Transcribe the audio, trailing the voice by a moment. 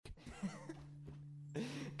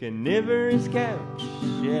Carnivorous couch,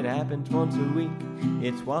 it happens once a week.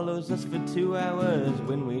 It swallows us for 2 hours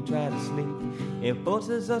when we try to sleep. It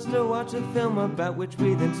forces us to watch a film about which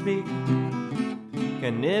we then speak.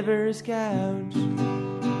 Carnivorous couch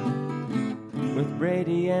with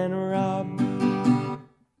Brady and Rob.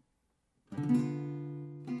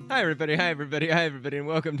 Hi everybody, and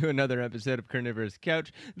welcome to another episode of Carnivorous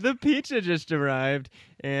Couch. The pizza just arrived,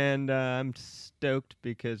 and I'm stoked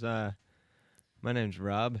because my name's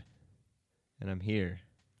Rob, and I'm here.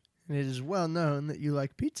 And it is well known that you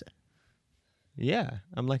like pizza. Yeah,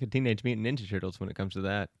 I'm like a Teenage Mutant Ninja Turtles when it comes to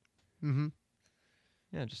that. Mm-hmm.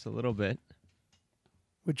 Yeah, just a little bit.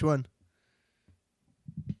 Which one?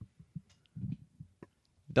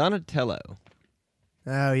 Donatello.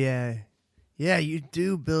 Oh, yeah. Yeah, you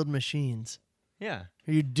do build machines. Yeah.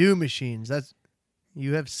 Or you do machines.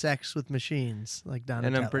 You have sex with machines, like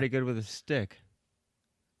Donatello. And I'm pretty good with a stick.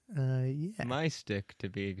 Yeah. My stick, to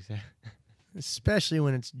be exact. Especially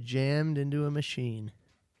when it's jammed into a machine.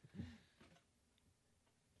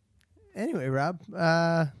 Anyway, Rob,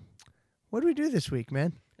 what did we do this week,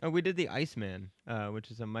 man? Oh, we did the Iceman,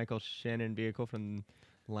 which is a Michael Shannon vehicle from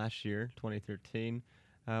last year, 2013,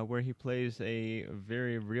 where he plays a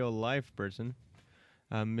very real-life person,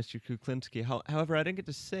 Mr. Kuklinski. However, I didn't get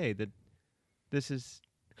to say that this is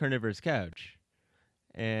Carnivorous Couch.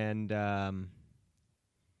 And,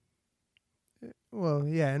 Well,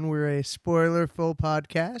 yeah, and we're a spoiler-full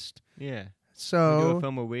podcast. yeah. So We do a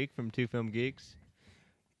film a week from Two Film Geeks.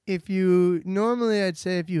 Normally I'd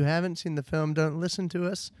say if you haven't seen the film, don't listen to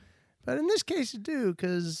us. But in this case, you do,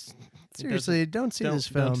 because seriously, don't see this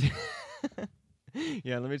film.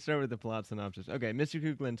 Yeah, let me start with the plot synopsis. Okay, Mr.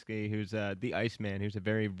 Kuklinski, who's the Iceman, who's a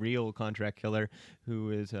very real contract killer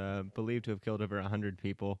who is believed to have killed over 100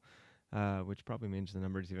 people, which probably means the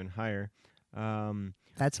number is even higher.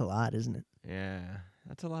 That's a lot, isn't it? Yeah,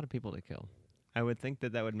 that's a lot of people to kill. I would think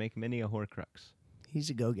that would make many a Horcrux. He's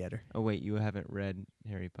a go-getter. Oh, wait, you haven't read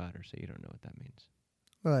Harry Potter, so you don't know what that means.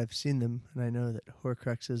 Well, I've seen them, and I know that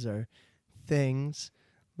Horcruxes are things,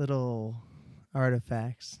 little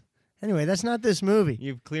artifacts. Anyway, that's not this movie.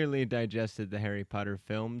 You've clearly digested the Harry Potter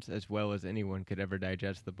films as well as anyone could ever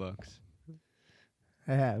digest the books.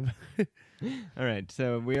 I have. All right,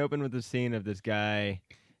 so we open with the scene of this guy,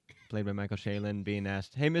 played by Michael Shannon, being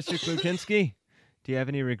asked, "Hey, Mr. Kuklinski, do you have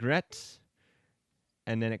any regrets?"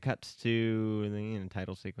 And then it cuts to the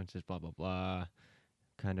title sequences, blah, blah, blah,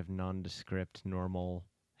 kind of nondescript, normal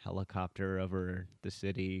helicopter over the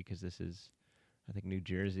city, because this is, I think, New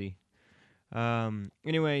Jersey.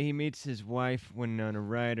 Anyway, he meets his wife, Winona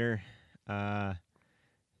Ryder.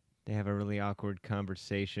 They have a really awkward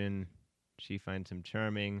conversation. She finds him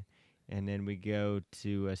charming. And then we go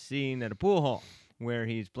to a scene at a pool hall where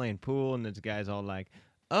he's playing pool, and this guy's all like,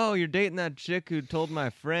 "Oh, you're dating that chick who told my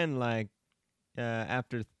friend, like,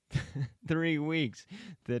 after 3 weeks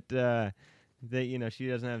that she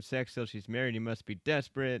doesn't have sex till she's married. You must be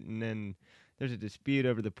desperate." And then there's a dispute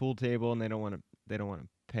over the pool table, and they don't want to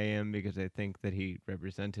pay him because they think that he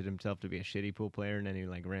represented himself to be a shitty pool player, and then he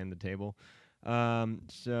like ran the table.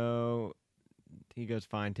 So he goes,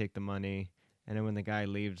 "Fine, take the money." And then when the guy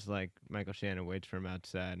leaves, like, Michael Shannon waits for him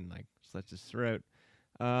outside and like slits his throat.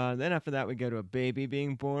 Then after that, we go to a baby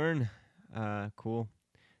being born. Cool.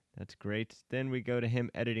 That's great. Then we go to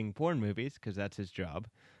him editing porn movies, because that's his job,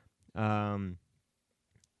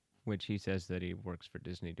 which he says that he works for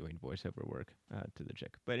Disney doing voiceover work to the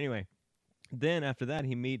chick. But anyway, then after that,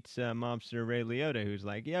 he meets mobster Ray Liotta, who's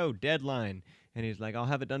like, "Yo, deadline." And he's like, "I'll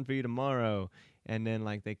have it done for you tomorrow." And then,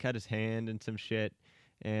 like, they cut his hand and some shit.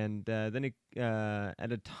 And then at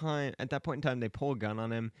that point in time, they pull a gun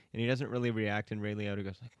on him, and he doesn't really react. And Ray Liotta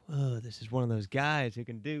goes like, "Whoa, this is one of those guys who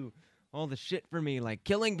can do all the shit for me, like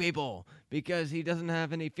killing people, because he doesn't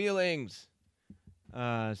have any feelings."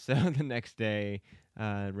 So the next day,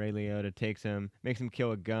 Ray Liotta takes him, makes him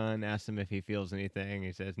kill a gun, asks him if he feels anything.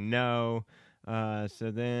 He says no.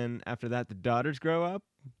 So then after that, the daughters grow up,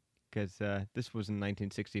 because this was in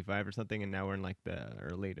 1965 or something, and now we're in like the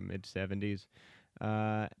early to mid 70s.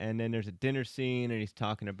 And then there's a dinner scene, and he's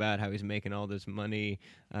talking about how he's making all this money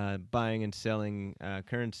buying and selling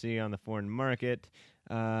currency on the foreign market.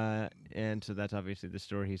 And so that's obviously the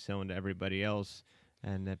story he's selling to everybody else.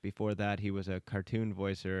 And that before that, he was a cartoon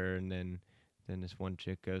voicer. And then this one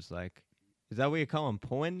chick goes like, "Is that what you call him,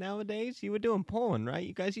 porn nowadays? You were doing porn, right?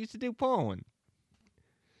 You guys used to do porn."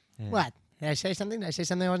 And What? Did I say something? Did I say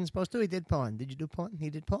something I wasn't supposed to? He did porn. Did you do porn? He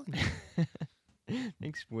did porn.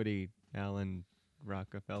 Thanks, Woody Allen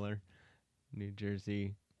Rockefeller, New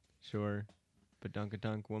Jersey Shore,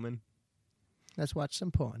 badunkadunk woman. Let's watch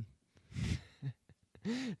some porn.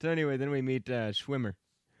 So anyway, then we meet Schwimmer,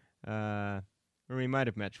 Or we might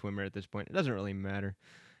have met Schwimmer at this point. It doesn't really matter.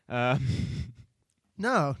 Uh,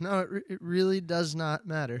 No, it really does not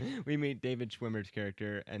matter. we meet David Schwimmer's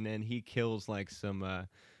character, and then he kills like some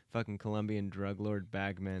fucking Colombian drug lord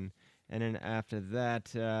bagman. And then after that,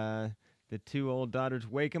 the two old daughters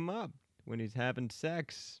wake him up when he's having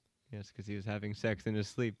sex. Yes, because he was having sex in his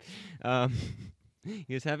sleep.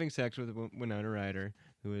 He was having sex with Winona Ryder,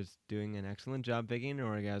 who is doing an excellent job faking an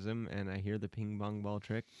orgasm. And I hear the ping pong ball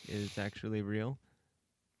trick is actually real.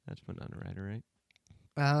 That's Winona Ryder, right?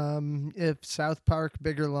 If South Park,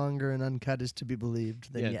 Bigger, Longer, and Uncut is to be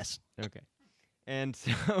believed, then yes. Okay. And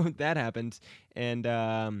so that happens, and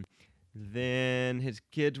then his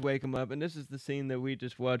kids wake him up, and this is the scene that we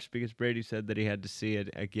just watched because Brady said that he had to see it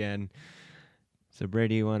again. So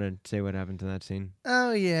Brady, you want to say what happened to that scene?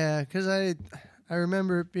 Oh yeah, because I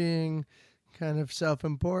remember it being kind of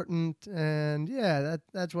self-important, and yeah,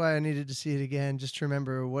 that's why I needed to see it again, just to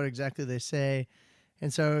remember what exactly they say.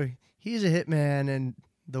 And so he's a hitman, and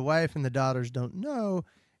the wife and the daughters don't know.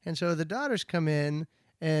 And so the daughters come in,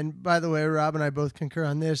 and by the way, Rob and I both concur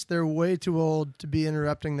on this. They're way too old to be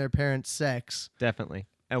interrupting their parents' sex. Definitely.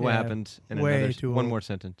 And what Yeah, happens in way another too one old. more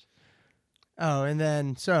sentence? Oh, and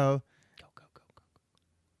then so Go.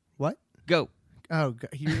 what? Go. Oh,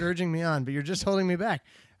 you're urging me on, but you're just holding me back.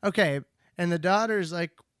 Okay, and the daughter's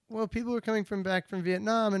like, well, people were coming back from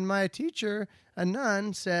Vietnam, and my teacher, a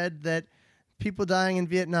nun, said that people dying in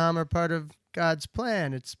Vietnam are part of God's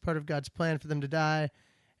plan. It's part of God's plan for them to die.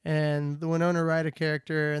 And the Winona Ryder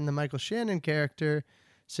character and the Michael Shannon character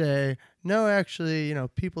say, no, actually,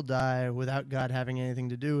 people die without God having anything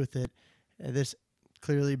to do with it. This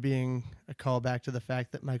clearly being a callback to the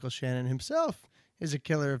fact that Michael Shannon himself is a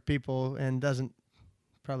killer of people and doesn't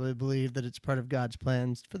probably believe that it's part of God's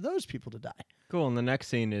plans for those people to die. Cool. And the next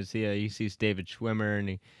scene is he sees David Schwimmer, and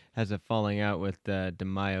he has a falling out with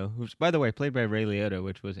DeMaio, who's, by the way, played by Ray Liotta,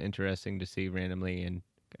 which was interesting to see randomly. And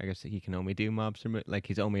I guess he can only do mobster like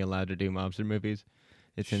he's only allowed to do mobster movies.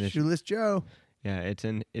 It's in his Shoeless Joe. yeah. It's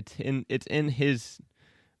in his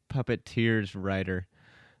Puppeteers writer.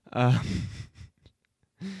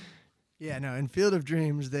 Yeah, no, in Field of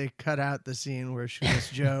Dreams, they cut out the scene where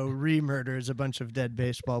Shoeless Joe re-murders a bunch of dead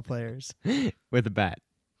baseball players with a bat.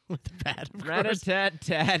 with a bat, of course.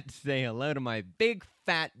 Rat-a-tat-tat, say hello to my big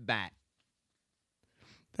fat bat.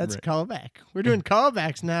 That's a Right. callback. We're doing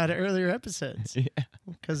callbacks now to earlier episodes Yeah,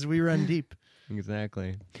 because we run deep.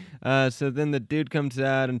 exactly. So then the dude comes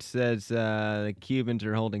out and says the Cubans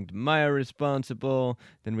are holding DeMaio responsible.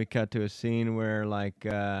 Then we cut to a scene where, like,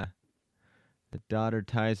 the daughter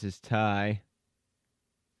ties his tie.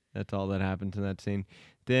 That's all that happens in that scene.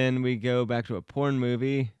 Then we go back to a porn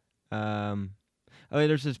movie.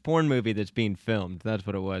 There's this porn movie that's being filmed. That's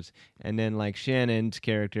what it was. And then, like, Shannon's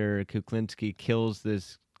character, Kuklinski, kills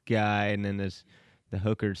this guy, and then the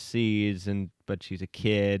hooker sees, but she's a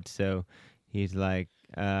kid, so he's like,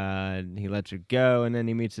 he lets her go, and then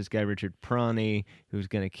he meets this guy, Richard Prony, who's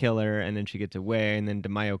going to kill her, and then she gets away, and then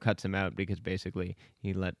DeMaio cuts him out because basically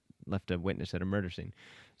he left a witness at a murder scene.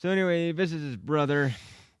 So anyway, he visits his brother.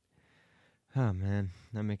 Oh, man,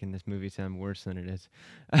 I'm making this movie sound worse than it is.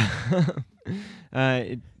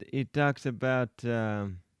 It talks about,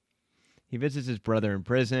 he visits his brother in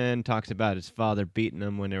prison, talks about his father beating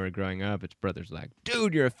him when they were growing up. His brother's like,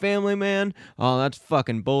 dude, you're a family man? Oh, that's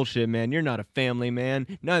fucking bullshit, man. You're not a family man.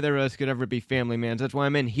 Neither of us could ever be family mans. That's why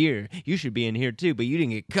I'm in here. You should be in here too, but you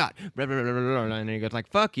didn't get caught. Blah, blah, blah, blah, blah. And then he goes like,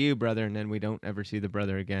 fuck you, brother. And then we don't ever see the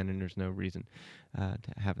brother again, and there's no reason to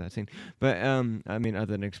have that scene. But, I mean,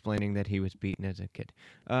 other than explaining that he was beaten as a kid.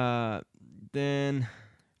 Then...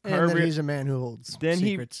 And that he's a man who holds Then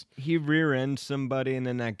secrets. he rear ends somebody, and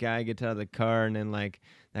then that guy gets out of the car, and then, like,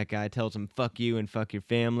 that guy tells him, fuck you and fuck your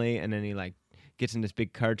family, and then he, like, gets in this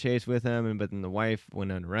big car chase with him, but then the wife,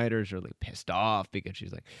 Winona Ryder's really pissed off because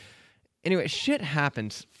she's like... Anyway, shit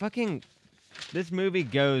happens. Fucking... This movie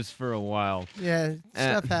goes for a while. Yeah,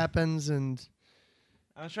 stuff happens, and...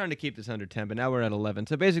 I was trying to keep this under 10, but now we're at 11.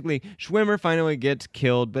 So basically, Schwimmer finally gets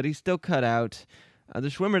killed, but he's still cut out. The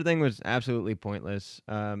Schwimmer thing was absolutely pointless.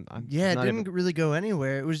 it didn't really go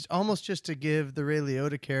anywhere. It was almost just to give the Ray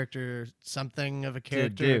Liotta character something of a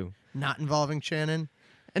character do. not involving Shannon.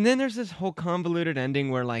 And then there's this whole convoluted ending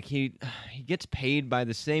where, like, he gets paid by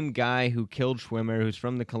the same guy who killed Schwimmer, who's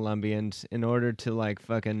from the Colombians, in order to, like,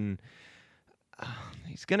 fucking...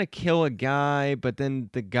 he's gonna kill a guy, but then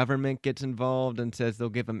the government gets involved and says they'll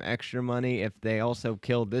give him extra money if they also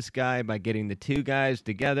kill this guy by getting the two guys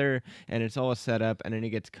together, and it's all a setup. And then he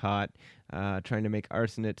gets caught trying to make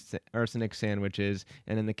arsenic sandwiches,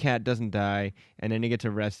 and then the cat doesn't die, and then he gets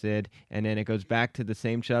arrested, and then it goes back to the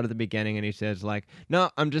same shot at the beginning, and he says like, "No,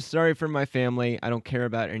 I'm just sorry for my family. I don't care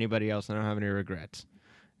about anybody else. I don't have any regrets."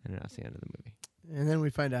 And that's the end of the movie. And then we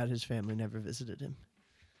find out his family never visited him.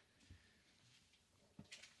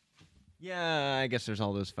 Yeah, I guess there's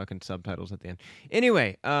all those fucking subtitles at the end.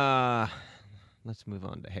 Anyway, let's move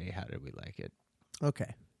on to Hey, How Did We Like It?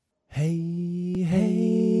 Okay. Hey,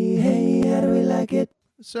 hey, hey, how do we like it?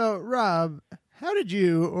 So, Rob, how did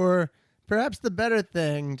you, or perhaps the better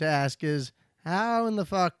thing to ask is, how in the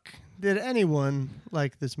fuck did anyone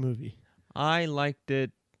like this movie? I liked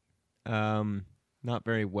it not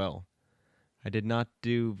very well. I did not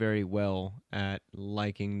do very well at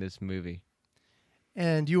liking this movie.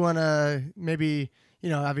 And you want to maybe,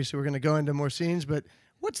 obviously we're going to go into more scenes, but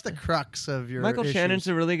what's the crux of your Michael issues? Shannon's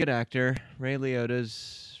a really good actor. Ray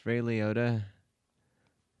Liotta's Ray Liotta.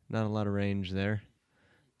 Not a lot of range there.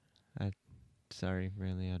 Sorry,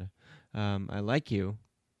 Ray Liotta. I like you,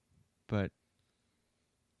 but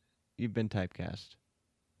you've been typecast,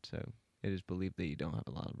 so it is believed that you don't have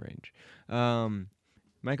a lot of range.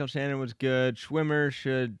 Michael Shannon was good. Schwimmer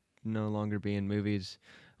should no longer be in movies.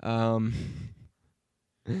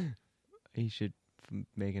 He should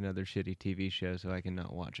make another shitty TV show so I can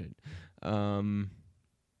not watch it.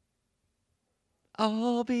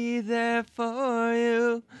 I'll be there for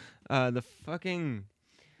you. The fucking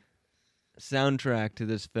soundtrack to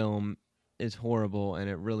this film is horrible, and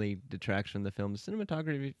it really detracts from the film. The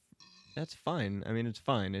cinematography, that's fine. I mean, it's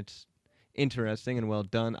fine. It's interesting and well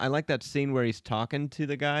done. I like that scene where he's talking to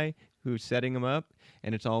the guy who's setting him up,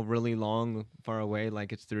 and it's all really long, far away,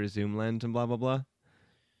 like it's through a zoom lens and blah, blah, blah.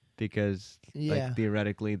 Because, like,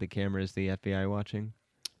 theoretically, the camera is the FBI watching.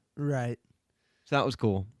 Right. So that was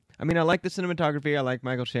cool. I mean, I like the cinematography. I like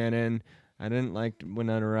Michael Shannon. I didn't like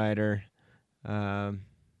Winona Ryder.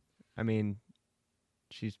 I mean,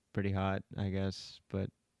 she's pretty hot, I guess, but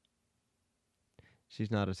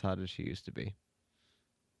she's not as hot as she used to be.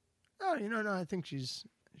 Oh, no, I think she's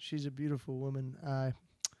a beautiful woman.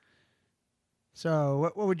 So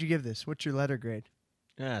what would you give this? What's your letter grade?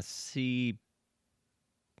 C-.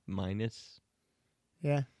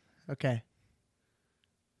 Yeah. Okay.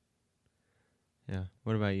 Yeah.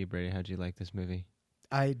 What about you, Brady? How'd you like this movie?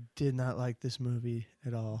 I did not like this movie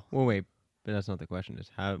at all. Well, wait, but that's not the question.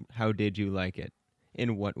 Is how did you like it?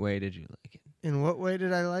 In what way did you like it? In what way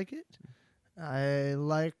did I like it? I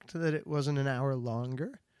liked that it wasn't an hour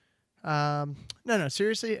longer. No,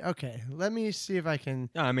 seriously? Okay, let me see if I can...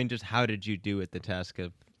 No, I mean, just how did you do at the task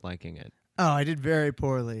of liking it? Oh, I did very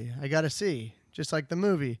poorly. I got a C, just like the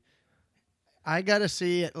movie. I got a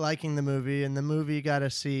C at liking the movie, and the movie got a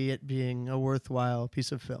C at being a worthwhile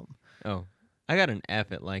piece of film. Oh, I got an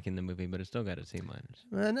F at liking the movie, but it still got a C-.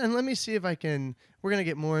 And let me see if I can... We're going to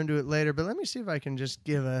get more into it later, but let me see if I can just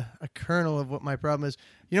give a kernel of what my problem is.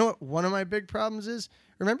 You know what one of my big problems is?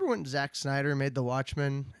 Remember when Zack Snyder made The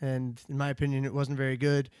Watchmen, and in my opinion, it wasn't very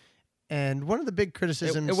good? And one of the big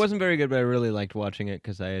criticisms... It wasn't very good, but I really liked watching it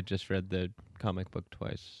because I had just read the comic book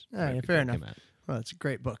twice. Yeah, fair enough. Well, it's a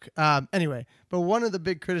great book. Anyway, but one of the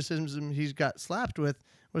big criticisms he got slapped with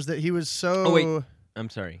was that he was so... Oh, wait. I'm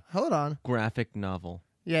sorry. Hold on. Graphic novel.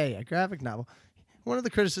 Yeah, graphic novel. One of the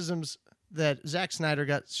criticisms that Zack Snyder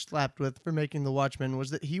got slapped with for making The Watchmen was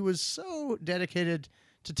that he was so dedicated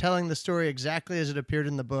to telling the story exactly as it appeared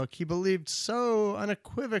in the book. He believed so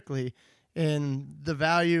unequivocally in the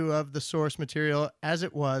value of the source material as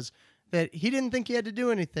it was that he didn't think he had to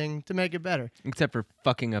do anything to make it better. Except for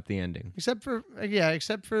fucking up the ending. Except for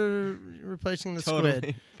replacing the Totally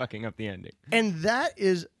squid. Fucking up the ending. And that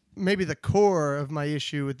is maybe the core of my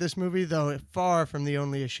issue with this movie, though far from the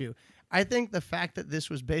only issue. I think the fact that this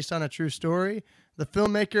was based on a true story, the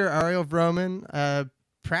filmmaker Ariel Vroman,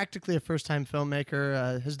 practically a first-time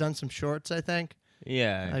filmmaker, has done some shorts, I think.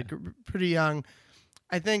 Yeah. Pretty young.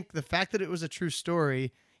 I think the fact that it was a true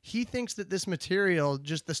story, he thinks that this material,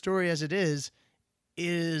 just the story as it is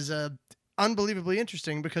unbelievably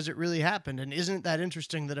interesting because it really happened. And isn't it that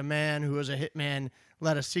interesting that a man who was a hitman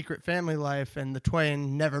led a secret family life and the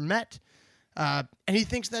twain never met? And he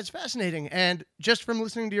thinks that's fascinating. And just from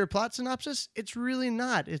listening to your plot synopsis, it's really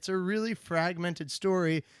not. It's a really fragmented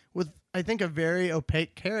story with, I think, a very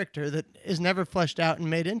opaque character that is never fleshed out and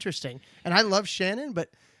made interesting. And I love Shannon, but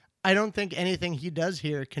I don't think anything he does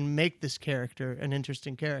here can make this character an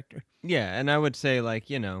interesting character. Yeah, and I would say,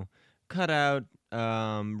 cut out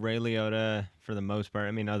Ray Liotta for the most part.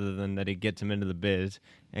 I mean, other than that he gets him into the biz,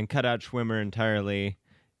 and cut out Schwimmer entirely.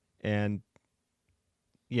 And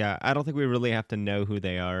yeah, I don't think we really have to know who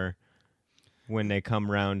they are when they come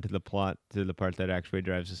round to the plot, to the part that actually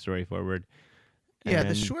drives the story forward. Yeah, the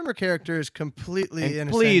And- Schwimmer character is completely and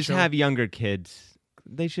inessential. please have younger kids.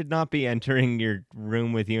 They should not be entering your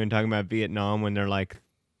room with you and talking about Vietnam when they're like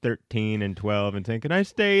 13 and 12 and saying, "Can I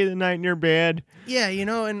stay the night in your bed?" Yeah,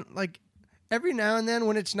 and like every now and then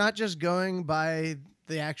when it's not just going by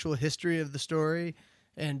the actual history of the story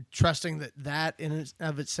and trusting that in and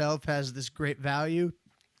of itself has this great value,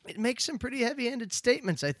 it makes some pretty heavy-handed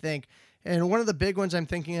statements, I think. And one of the big ones I'm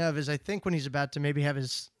thinking of is I think when he's about to maybe have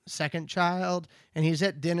his second child and he's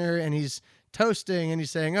at dinner and he's toasting and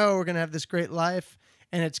he's saying, "Oh, we're going to have this great life."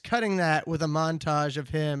 And it's cutting that with a montage of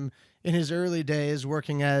him in his early days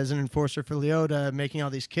working as an enforcer for Liotta, making all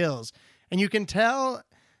these kills. And you can tell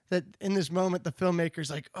that in this moment, the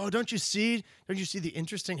filmmaker's like, "Oh, don't you see the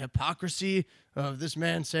interesting hypocrisy of this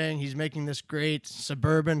man saying he's making this great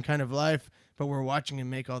suburban kind of life, but we're watching him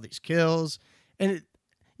make all these kills?" And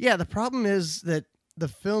the problem is that the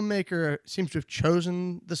filmmaker seems to have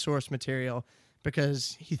chosen the source material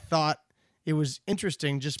because he thought it was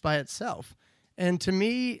interesting just by itself. And to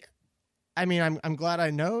me, I mean, I'm glad I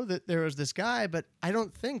know that there was this guy, but I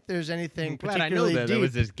don't think there's anything particularly deep. there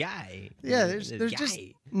was this guy. Yeah, there's just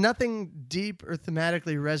nothing deep or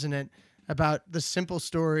thematically resonant about the simple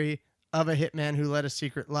story of a hitman who led a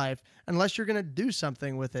secret life, unless you're going to do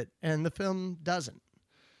something with it, and the film doesn't.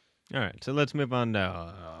 All right, so let's move on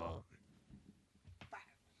to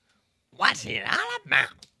what's it all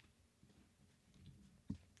about?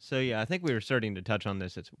 So yeah, I think we were starting to touch on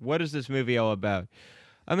this. It's what is this movie all about?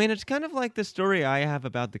 I mean, it's kind of like the story I have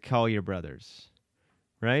about the Collier brothers,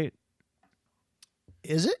 right?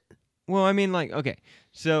 Is it? Well, I mean, like, okay,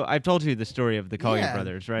 so I've told you the story of the Collier Yeah,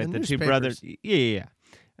 brothers, right? the two newspapers. brothers. Yeah.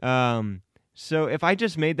 So if I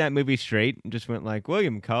just made that movie straight and just went like,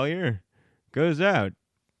 William Collier goes out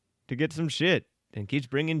to get some shit and keeps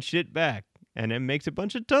bringing shit back and then makes a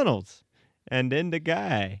bunch of tunnels. And then the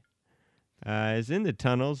guy is in the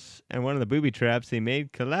tunnels and one of the booby traps he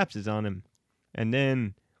made collapses on him. And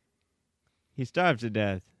then he starves to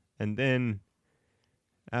death. And then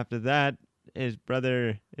after that, his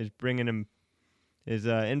brother is bringing him, is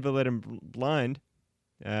invalid and blind.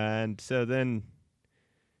 And so then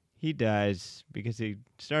he dies because he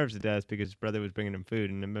starves to death because his brother was bringing him food.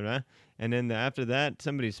 And then, blah, blah. And then after that,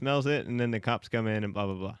 somebody smells it and then the cops come in and blah,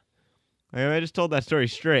 blah, blah. I just told that story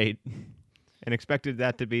straight and expected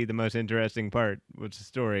that to be the most interesting part, was the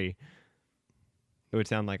story. It would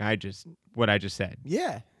sound like what I just said.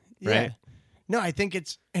 Yeah. Right? No, I think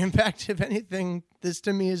it's, in fact, if anything, this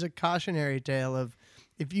to me is a cautionary tale of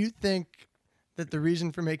if you think that the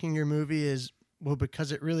reason for making your movie is, well,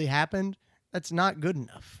 because it really happened, that's not good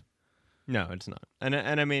enough. No, it's not. And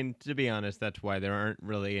I mean, to be honest, that's why there aren't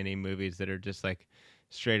really any movies that are just like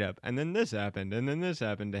straight up, and then this happened, and then this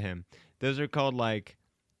happened to him. Those are called like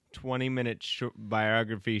 20-minute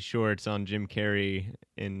biography shorts on Jim Carrey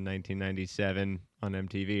in 1997 on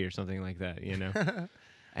MTV or something like that, you know?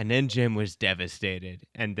 And then Jim was devastated.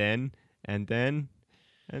 And then. And then.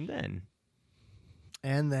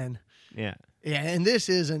 Yeah. Yeah, and this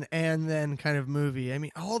is an and then kind of movie. I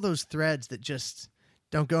mean, all those threads that just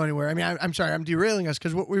don't go anywhere. I mean, I'm sorry, I'm derailing us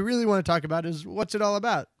because what we really want to talk about is what's it all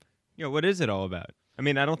about? Yeah, what is it all about? I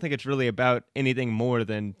mean, I don't think it's really about anything more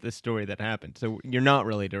than the story that happened. So you're not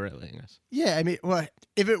really derailing us. Yeah, I mean, well,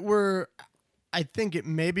 if it were, I think it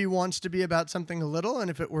maybe wants to be about something a little, and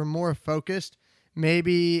if it were more focused,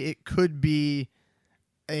 maybe it could be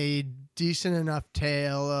a decent enough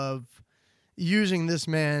tale of using this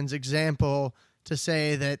man's example to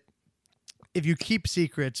say that if you keep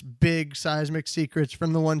secrets, big seismic secrets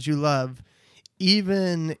from the ones you love,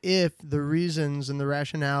 even if the reasons and the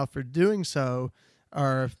rationale for doing so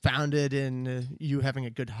are founded in you having a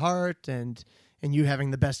good heart and you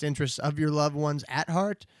having the best interests of your loved ones at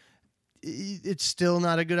heart, it's still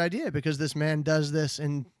not a good idea because this man does this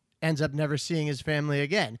and ends up never seeing his family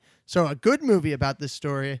again. So a good movie about this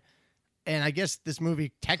story, and I guess this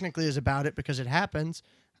movie technically is about it because it happens,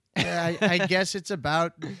 I guess it's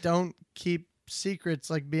about don't keep secrets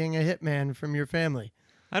like being a hitman from your family.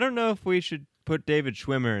 I don't know if we should put David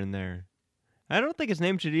Schwimmer in there. I don't think his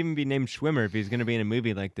name should even be named Schwimmer if he's going to be in a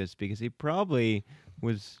movie like this because he probably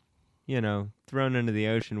was, thrown into the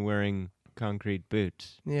ocean wearing concrete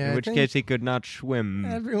boots. Yeah, in I which think case he could not swim.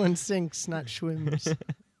 Everyone sinks, not swims.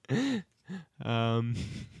 Can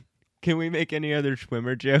we make any other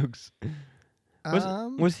Schwimmer jokes?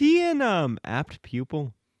 Was he in Apt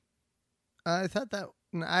Pupil? I thought that.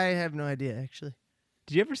 I have no idea, actually.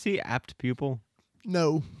 Did you ever see Apt Pupil?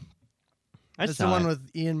 No. I That's saw the one it.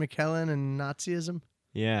 with Ian McKellen and Nazism?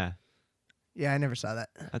 Yeah, Yeah, I never saw that.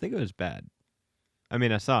 I think it was bad. I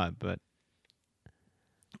mean, I saw it, but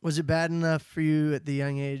Was it bad enough for you at the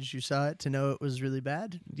young age you saw it to know it was really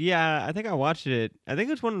bad? yeah, I think I watched it. I think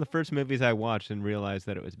it was one of the first movies I watched and realized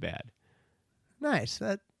that it was bad. Nice.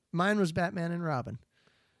 Mine was Batman and Robin.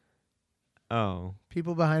 Oh,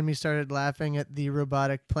 People behind me started laughing at the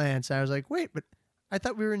robotic plants. I was like, wait, but I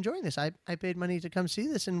thought we were enjoying this. I paid money to come see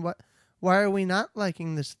this, and why are we not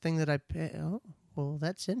liking this thing that I paid? Oh, well,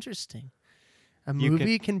 that's interesting. A You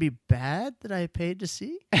movie can be bad that I paid to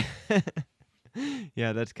see?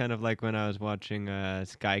 yeah, that's kind of like when I was watching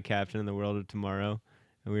Sky Captain in the World of Tomorrow,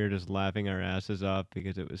 and we were just laughing our asses off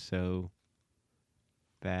because it was so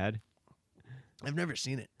bad. I've never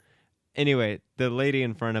seen it. Anyway, the lady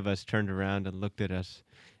in front of us turned around and looked at us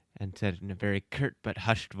and said in a very curt but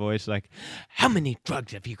hushed voice, like, "How many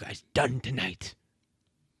drugs have you guys done tonight?"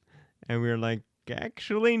 And we were like,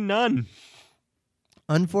 "Actually, none."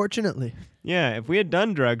 Unfortunately. Yeah, if we had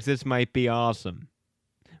done drugs, this might be awesome.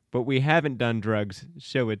 But we haven't done drugs,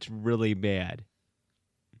 so it's really bad.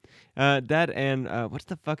 That and what's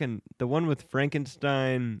the one with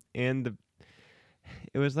Frankenstein and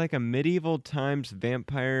it was like a medieval times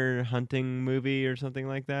vampire hunting movie or something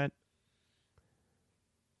like that.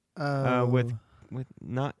 With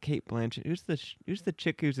not Kate Blanchett. Who's the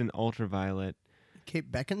chick who's in Ultraviolet?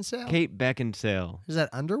 Kate Beckinsale? Kate Beckinsale. Is that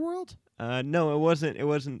Underworld? No, it wasn't. It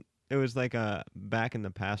wasn't. It was like a back in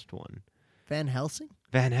the past one. Van Helsing?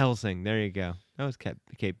 Van Helsing. There you go. That was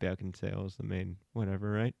Kate Beckinsale was the main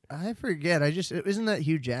whatever, right? I forget. Isn't that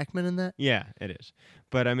Hugh Jackman in that? Yeah, it is.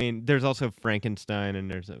 But I mean, there's also Frankenstein,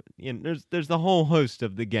 and there's the whole host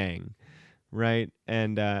of the gang, right?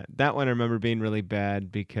 And that one I remember being really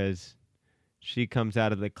bad because she comes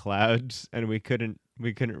out of the clouds, and we couldn't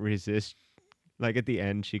resist. Like at the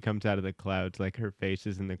end, she comes out of the clouds, like her face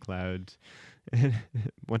is in the clouds. And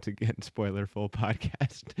once again, spoiler full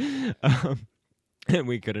podcast. And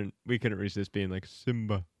we couldn't resist being like,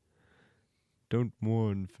 "Simba, don't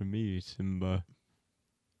mourn for me, Simba,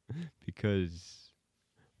 because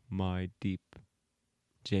my deep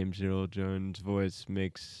James Earl Jones voice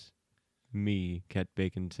makes me, Cat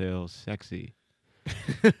Beckinsale, sexy,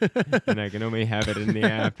 and I can only have it in the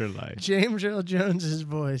afterlife." James Earl Jones's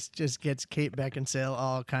voice just gets Kate Beckinsale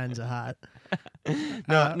all kinds of hot.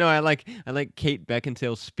 No, I like Kate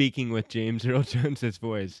Beckinsale speaking with James Earl Jones's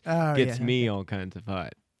voice. Oh, Gets yeah. me all kinds of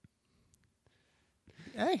hot.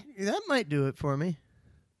 Hey, that might do it for me.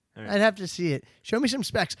 All right. I'd have to see it. Show me some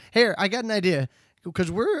specs. Here, I got an idea.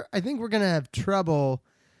 Because I think we're going to have trouble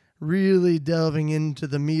really delving into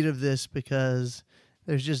the meat of this because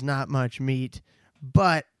there's just not much meat.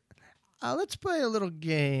 But let's play a little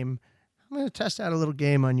game. I'm going to test out a little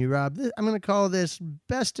game on you, Rob. I'm going to call this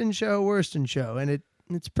Best in Show, Worst in Show. And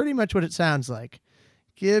it's pretty much what it sounds like.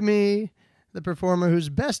 Give me the performer who's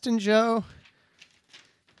best in show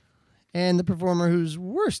and the performer who's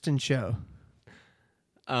worst in show.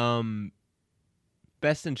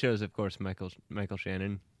 Best in shows, of course, Michael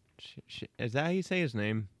Shannon. Is that how you say his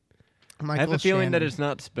name? Michael I have a feeling that Shannon. it's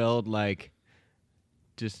not spelled like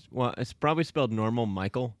it's probably spelled normal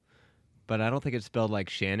Michael, but I don't think it's spelled like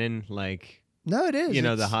Shannon, like No, it is. the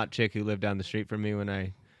It's- hot chick who lived down the street from me when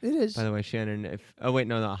I. It is. By the way, Shannon.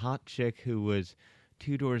 The hot chick who was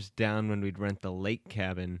 2 doors down when we'd rent the lake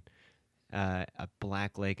cabin, at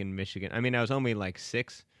Black Lake in Michigan. I mean, I was only like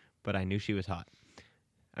 6, but I knew she was hot.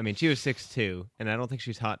 I mean, she was 6'2", and I don't think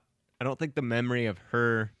she's hot. I don't think the memory of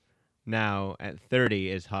her now at 30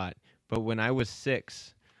 is hot. But when I was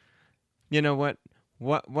 6, you know what?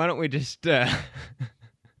 Why don't we just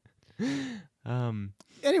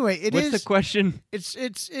Anyway, what's the question? It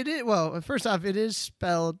is. Well, first off, it is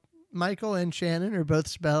spelled. Michael and Shannon are both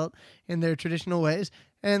spelled in their traditional ways,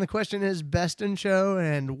 and the question is best in show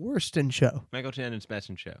and worst in show. Michael Shannon's best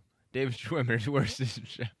in show. David Schwimmer's worst in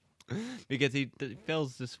show. Because he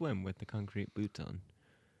fails to swim with the concrete boots on.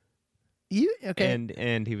 Okay.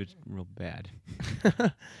 And he was real bad.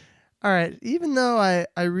 All right. Even though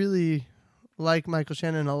I really like Michael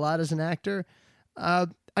Shannon a lot as an actor, I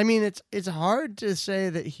mean it's hard to say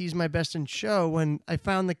that he's my best in show when I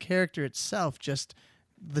found the character itself just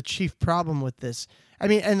the chief problem with this. I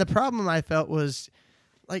mean, and the problem I felt was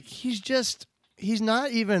like he's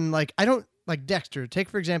not even like I don't like Dexter. Take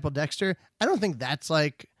for example Dexter. I don't think that's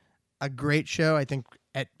like a great show. I think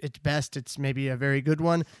at its best it's maybe a very good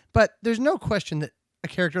one, but there's no question that a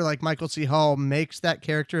character like Michael C. Hall makes that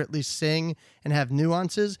character at least sing and have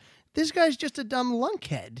nuances. This guy's just a dumb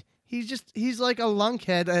lunkhead. He's like a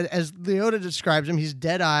lunkhead, as Leota describes him. He's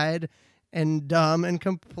dead-eyed, and dumb and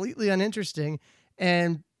completely uninteresting.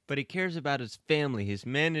 And But he cares about his family. He's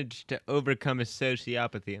managed to overcome his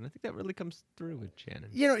sociopathy, and I think that really comes through with Shannon.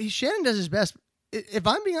 Shannon does his best. If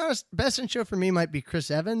I'm being honest, best in show for me might be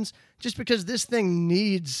Chris Evans, just because this thing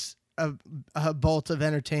needs a bolt of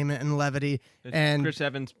entertainment and levity. Does And Chris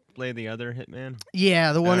Evans play the other hitman?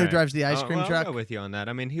 yeah, the one All who right. drives the ice cream I'll truck. go with you on that.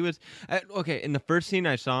 I mean, he was okay. In the first scene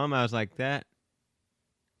I saw him, I was like, "That.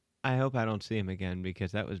 I hope I don't see him again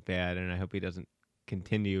because that was bad, and I hope he doesn't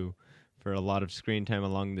continue for a lot of screen time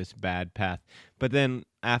along this bad path." But then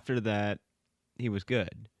after that, he was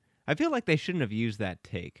good. I feel like they shouldn't have used that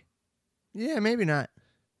take. Yeah, maybe not.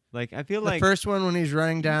 Like I feel The like first one when he's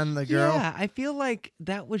running down the girl. Yeah, I feel like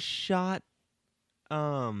that was shot.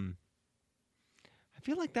 I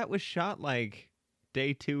feel like that was shot like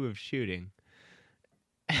day 2 of shooting,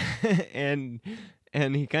 and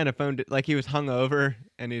he kind of phoned it like he was hungover,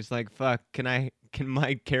 and he's like, "Fuck, can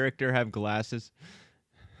my character have glasses?"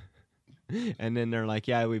 And then they're like,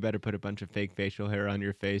 "Yeah, we better put a bunch of fake facial hair on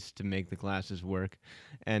your face to make the glasses work,"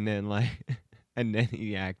 and then like. And then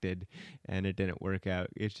he acted, and it didn't work out.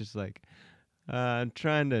 It's just like I'm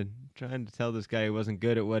trying to tell this guy he wasn't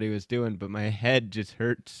good at what he was doing, but my head just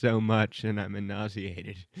hurt so much, and I'm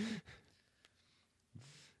nauseated.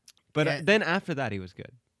 But Yeah. then after that, he was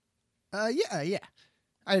good. Yeah.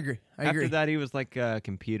 I agree. After that, he was like a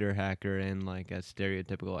computer hacker in like a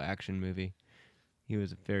stereotypical action movie. He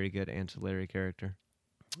was a very good ancillary character.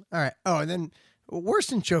 All right. Oh, and then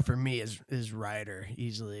worst in show for me is Ryder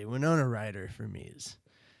easily. Winona Ryder for me is.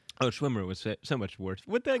 Oh, Schwimmer was so much worse.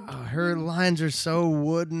 What the? Her lines are so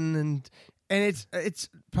wooden and it's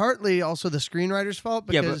partly also the screenwriter's fault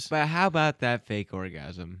Yeah, because but how about that fake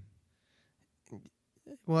orgasm?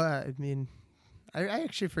 well, I mean, I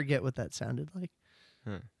actually forget what that sounded like.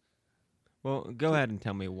 Well, go ahead and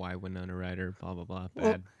tell me why Winona Ryder, blah blah blah,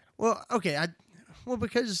 Well, bad. Well, okay,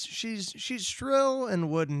 because she's shrill and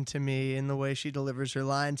wooden to me in the way she delivers her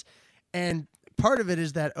lines, and part of it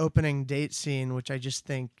is that opening date scene, which I just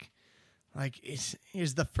think like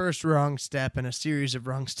is the first wrong step in a series of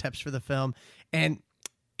wrong steps for the film, and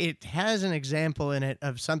it has an example in it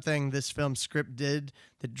of something this film script did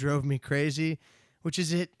that drove me crazy, which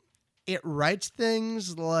is it writes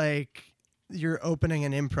things like you're opening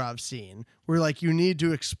an improv scene where like you need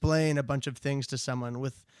to explain a bunch of things to someone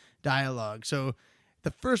with dialogue. So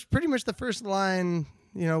pretty much the first line,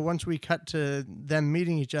 once we cut to them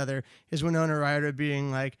meeting each other, is Winona Ryder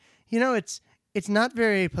being like, it's not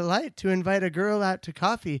very polite to invite a girl out to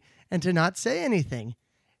coffee and to not say anything.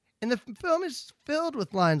 And the film is filled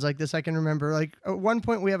with lines like this. I can remember, like, at one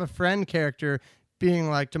point we have a friend character being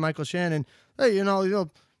like to Michael Shannon, "Hey, you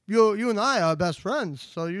and I are best friends,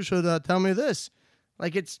 so you should tell me this."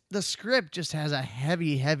 Like, the script just has a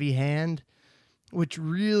heavy, heavy hand, which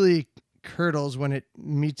really curdles when it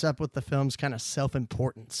meets up with the film's kind of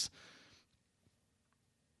self-importance.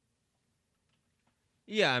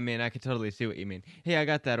 Yeah, I mean, I could totally see what you mean. Hey, I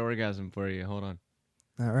got that orgasm for you. Hold on.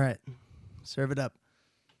 All right, serve it up.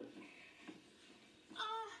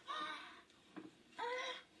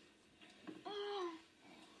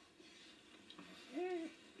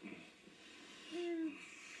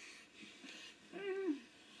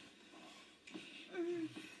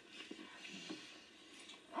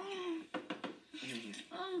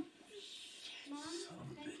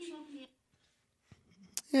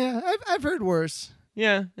 Yeah, I've heard worse.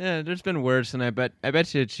 Yeah, there's been worse, and I bet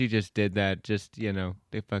you she just did that. Just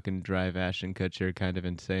they fucking drive Ashton Kutcher kind of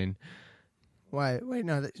insane. Why? Wait,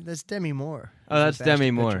 no, that's Demi Moore. Oh, that's Ashton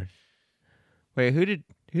Demi Kutcher. Moore. Wait, who did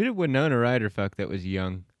Winona Ryder fuck that was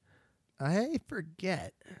young? I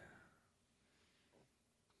forget.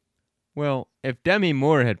 Well, if Demi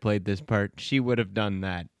Moore had played this part, she would have done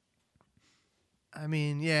that. I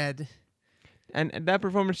mean, yeah. And that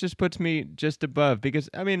performance just puts me just above because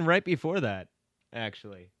I mean, right before that,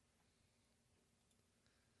 actually.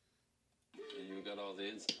 You got all the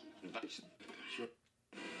information. Sure.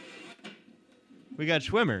 We got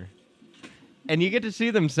Schwimmer. And you get to see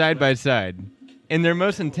them side by side in their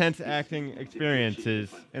most intense acting experiences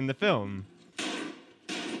in the film.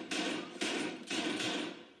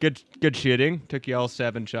 Good shooting. Took you all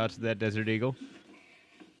 7 shots of that Desert Eagle.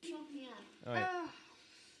 Oh, yeah.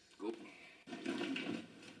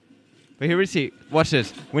 But here we see. Watch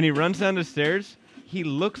this. When he runs down the stairs, he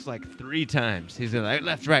looks like 3 times. He's like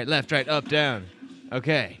left, right, up, down.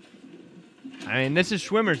 Okay. I mean, this is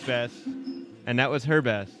Schwimmer's best, and that was her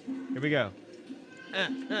best. Here we go.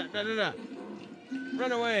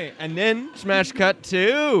 Run away. And then smash cut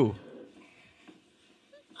 2.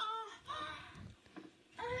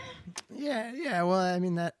 Yeah. Well, I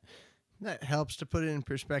mean That helps to put it in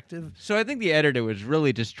perspective. So I think the editor was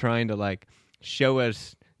really just trying to like show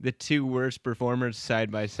us the two worst performers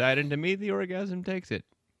side by side, and to me, the orgasm takes it.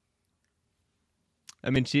 I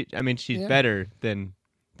mean, she's Yeah. better than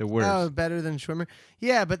the worst. Oh, better than Schwimmer.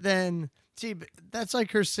 Yeah, but then see, that's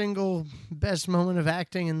like her single best moment of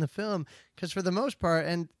acting in the film. Because for the most part,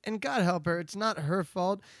 and God help her, it's not her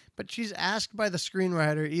fault, but she's asked by the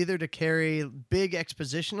screenwriter either to carry big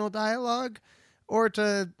expositional dialogue or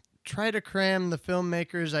to try to cram the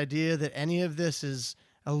filmmaker's idea that any of this is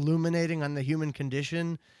illuminating on the human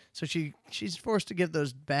condition. So she's forced to give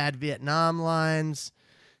those bad Vietnam lines.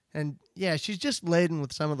 And yeah, she's just laden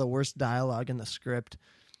with some of the worst dialogue in the script.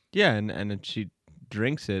 Yeah, and she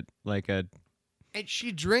drinks it like a And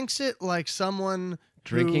she drinks it like someone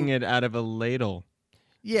drinking who, it out of a ladle.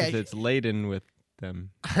 Yeah, 'Cause it's laden with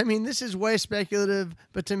them. I mean, this is way speculative,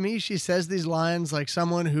 but to me, she says these lines like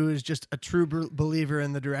someone who is just a true believer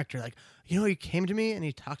in the director. Like, you know, he came to me and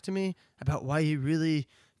he talked to me about why he really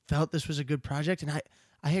felt this was a good project, and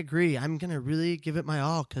I agree. I'm gonna really give it my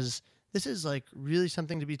all because this is like really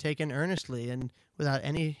something to be taken earnestly and without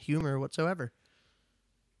any humor whatsoever.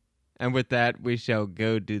 And with that, we shall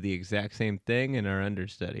go do the exact same thing in our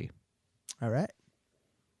understudy. All right.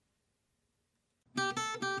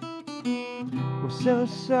 We're so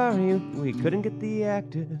sorry we couldn't get the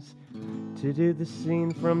actors to do the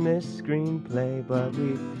scene from this screenplay, but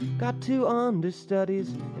we've got two understudies,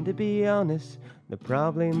 and to be honest, they're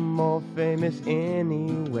probably more famous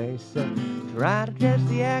anyway. So try to guess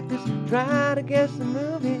the actors, try to guess the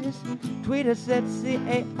movies. Tweet us at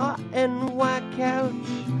CARNY Couch.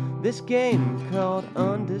 This game called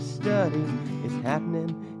Understudy is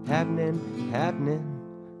happening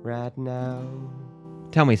right now.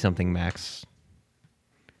 Tell me something, Max.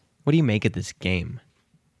 What do you make of this game?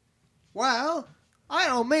 Well, I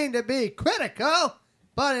don't mean to be critical,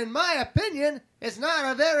 but in my opinion, it's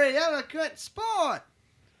not a very eloquent sport.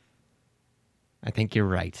 I think you're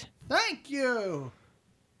right. Thank you.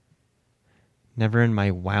 Never in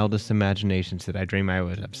my wildest imaginations did I dream I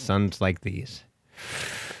would have sons like these.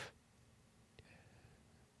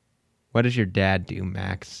 What does your dad do,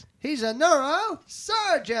 Max? He's a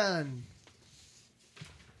neurosurgeon.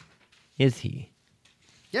 Is he?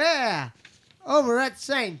 Yeah, over at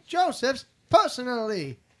St. Joseph's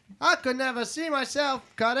personally. I could never see myself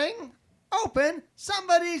cutting open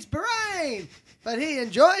somebody's brain, but he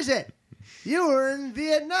enjoys it. You were in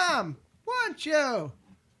Vietnam, weren't you?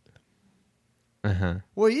 Uh-huh.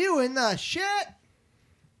 Were you in the shit?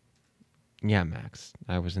 Yeah, Max.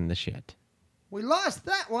 I was in the shit. We lost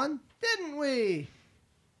that one, didn't we?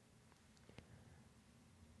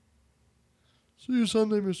 See you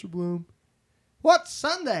Sunday, Mr. Bloom. What's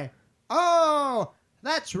Sunday? Oh,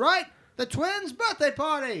 that's right. The twins' birthday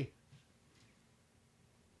party.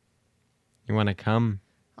 You want to come?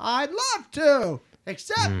 I'd love to,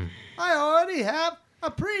 except I already have a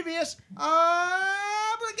previous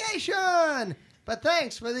obligation. But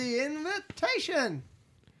thanks for the invitation.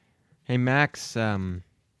 Hey, Max, come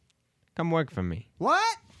work for me.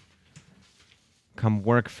 What? Come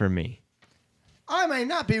work for me. I may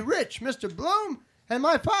not be rich, Mr. Bloom, and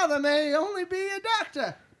my father may only be a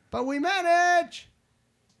doctor, but we manage.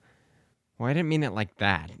 Well, I didn't mean it like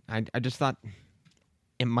that. I just thought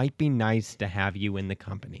it might be nice to have you in the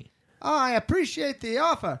company. I appreciate the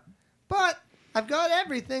offer, but I've got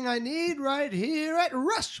everything I need right here at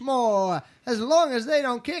Rushmore, as long as they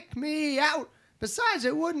don't kick me out. Besides,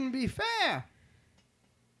 it wouldn't be fair.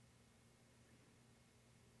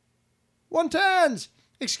 110s.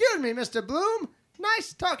 Excuse me, Mr. Bloom.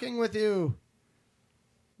 Nice talking with you.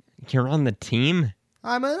 You're on the team?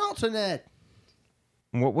 I'm an alternate.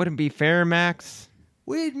 What wouldn't be fair, Max?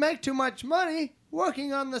 We'd make too much money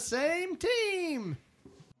working on the same team.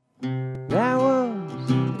 That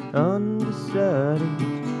was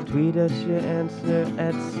Understudy. Tweet us your answer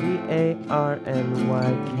at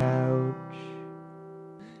CARNY Couch.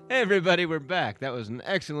 Hey, everybody, we're back. That was an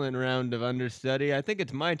excellent round of understudy. I think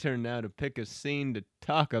it's my turn now to pick a scene to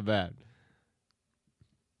talk about.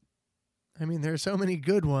 I mean, there are so many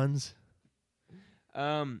good ones.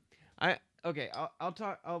 I'll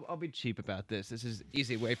talk. I'll be cheap about this. This is an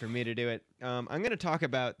easy way for me to do it. I'm going to talk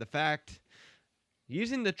about the fact,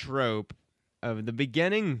 using the trope of the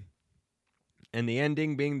beginning and the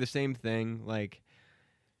ending being the same thing. Like,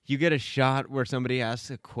 you get a shot where somebody asks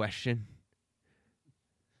a question.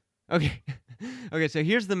 Okay, okay. So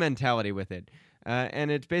here's the mentality with it, and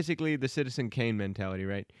it's basically the Citizen Kane mentality,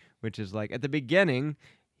 right? Which is like at the beginning,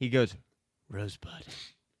 he goes, "Rosebud,"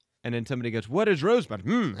 And then somebody goes, "What is Rosebud?"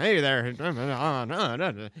 Hey there.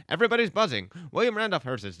 Everybody's buzzing. William Randolph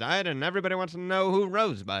Hearst has died, and everybody wants to know who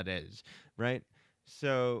Rosebud is, right?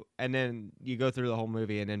 So, and then you go through the whole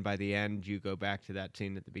movie, and then by the end, you go back to that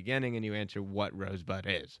scene at the beginning, and you answer what Rosebud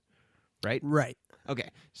is, right? Right. Okay.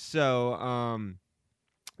 So,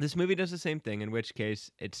 this movie does the same thing, in which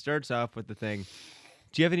case it starts off with the thing,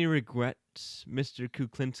 "Do you have any regrets, Mr.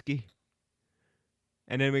 Kuklinski?"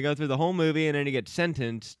 And then we go through the whole movie, and then he gets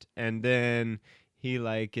sentenced, and then he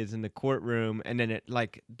like is in the courtroom, and then it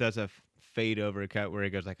like does a fade over cut where he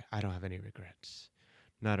goes like, "I don't have any regrets,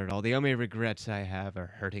 not at all. The only regrets I have are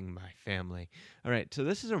hurting my family." All right, so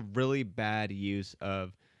this is a really bad use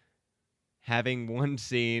of having one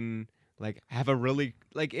scene like have a really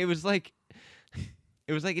like it was like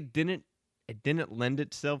it didn't lend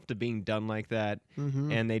itself to being done like that,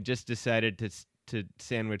 Mm-hmm. and they just decided to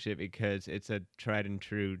sandwich it because it's a tried and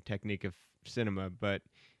true technique of cinema. But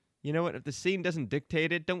you know what? If the scene doesn't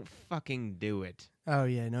dictate it, don't fucking do it. Oh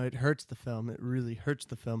yeah, no, it hurts the film. It really hurts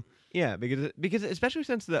the film. Yeah, because especially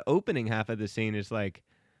since the opening half of the scene is like,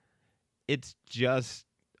 it's just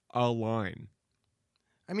a line.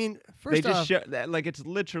 I mean, They first just off, show that like it's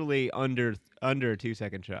literally under a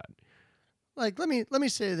 2-second shot. like let me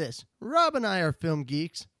say this. Rob and I are film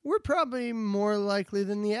geeks. We're probably more likely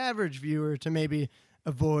than the average viewer to maybe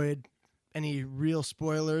avoid any real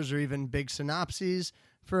spoilers or even big synopses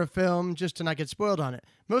for a film just to not get spoiled on it.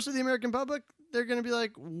 Most of the American public, they're going to be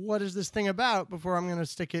like, what is this thing about before I'm going to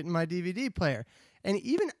stick it in my DVD player? And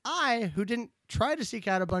even I, who didn't try to seek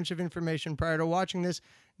out a bunch of information prior to watching this,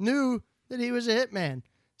 knew that he was a hitman.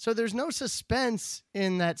 So there's no suspense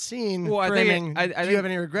in that scene. Well, framing, I do think- you have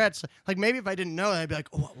any regrets? Like maybe if I didn't know, I'd be like,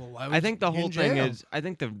 oh, well, why was I think the he whole in thing jail? is, I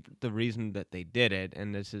think the reason that they did it,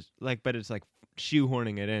 and this is like, but it's like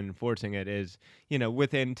shoehorning it in, forcing it is,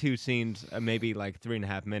 within two scenes, maybe like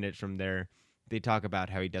 3.5 minutes from there, they talk about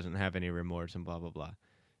how he doesn't have any remorse and blah, blah, blah.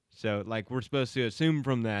 So like, we're supposed to assume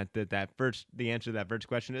from the answer to that first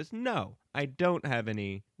question is no, I don't have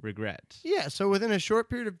any regrets. Yeah, so within a short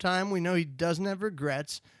period of time, we know he doesn't have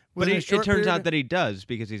regrets. But Within a it short turns period out of- that he does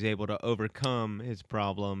because he's able to overcome his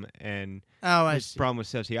problem and Oh, I his see. problem with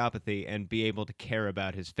sociopathy and be able to care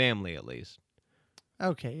about his family at least.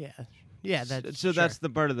 Okay, yeah. Yeah, that's So that's the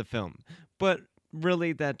part of the film. But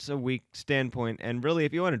really that's a weak standpoint, and really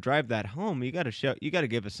if you want to drive that home, you got to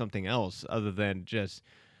give us something else other than just,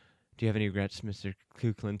 "Do you have any regrets, Mr.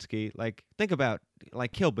 Kuklinski?" Like think about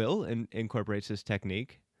like Kill Bill incorporates this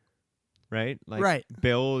technique, right? Like Right.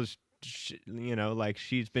 Bill is like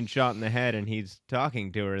she's been shot in the head and he's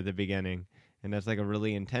talking to her at the beginning, and that's like a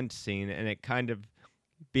really intense scene, and it kind of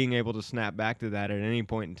being able to snap back to that at any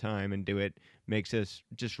point in time and do it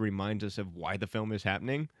just reminds us of why the film is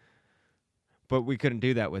happening. But we couldn't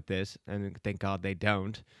do that with this, and thank God they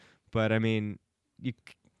don't. But I mean,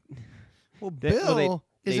 Well, They- well, Bill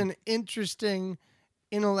is they- an interesting,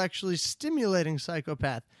 intellectually stimulating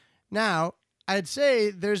psychopath. Now, I'd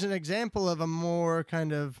say there's an example of a more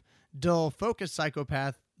kind of dull, focused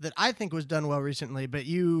psychopath that I think was done well recently, but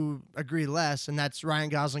you agree less, and that's Ryan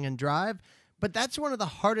Gosling in Drive. But that's one of the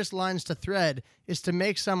hardest lines to thread, is to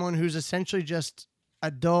make someone who's essentially just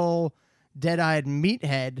a dull, dead-eyed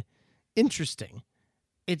meathead interesting.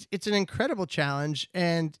 It's an incredible challenge,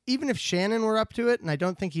 and even if Shannon were up to it, and I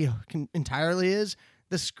don't think he entirely is,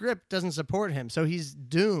 the script doesn't support him, so he's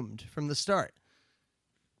doomed from the start.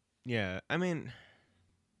 yeah, I mean,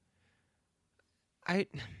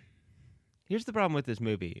 here's the problem with this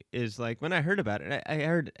movie is like when I heard about it, I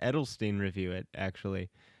heard Edelstein review it actually,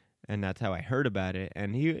 and that's how I heard about it.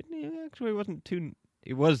 And he actually wasn't too.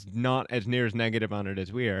 It was not as near as negative on it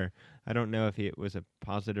as we are. I don't know if it was a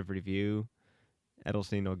positive review.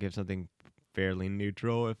 Edelstein will give something fairly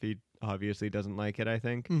neutral if he obviously doesn't like it, I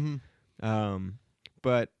think. Mm-hmm.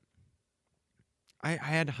 But I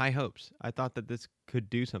had high hopes. I thought that this could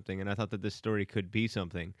do something, and I thought that this story could be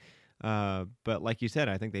something. But like you said,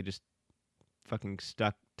 I think they just fucking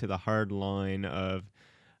stuck to the hard line of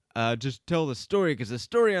just tell the story, because the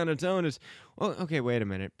story on its own is, well, okay, wait a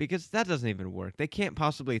minute, because that doesn't even work. They can't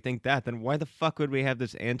possibly think that. Then why the fuck would we have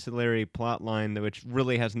this ancillary plot line which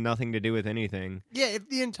really has nothing to do with anything? Yeah, if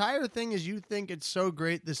the entire thing is you think it's so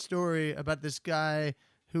great, this story about this guy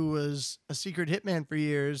who was a secret hitman for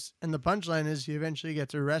years, and the punchline is he eventually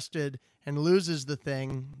gets arrested and loses the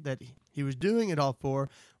thing that he was doing it all for,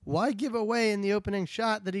 why give away in the opening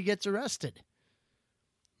shot that he gets arrested?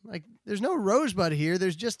 Like, there's no Rosebud here.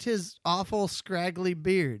 There's just his awful, scraggly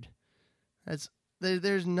beard.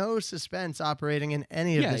 There's no suspense operating in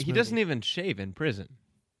any of Yeah, this he movie. doesn't even shave in prison.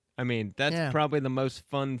 I mean, that's Yeah. probably the most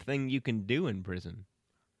fun thing you can do in prison.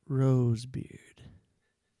 Rosebeard.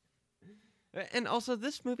 And also,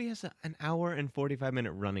 this movie has an hour and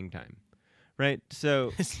 45-minute running time, right?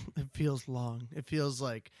 So It feels long. It feels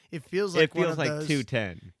like it one feels of like those,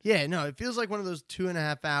 210. Yeah, no, it feels like one of those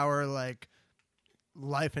 2.5 hour like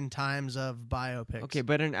life and times of biopics. Okay,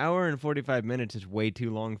 but an hour and 45 minutes is way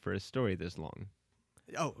too long for a story this long.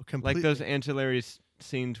 Oh, completely. Like those ancillary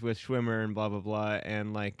scenes with Schwimmer and blah blah blah,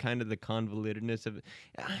 and like kind of the convolutedness of it.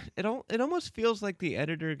 It almost feels like the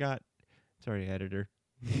editor got. Sorry, editor.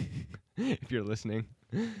 If you're listening,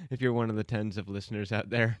 if you're one of the tens of listeners out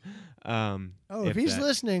there. If he's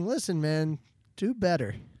listening, listen, man, do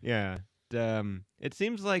better. Yeah. It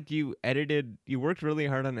seems like you worked really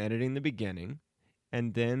hard on editing the beginning,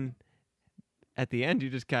 and then at the end you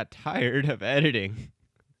just got tired of editing.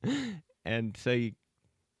 And so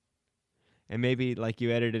maybe like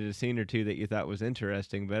you edited a scene or two that you thought was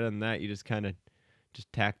interesting, but other than that you just kind of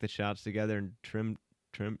just tacked the shots together and trimmed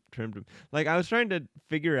them. Like I was trying to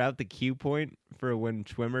figure out the cue point for when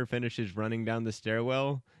Schwimmer finishes running down the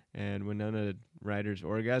stairwell and Winona Ryder's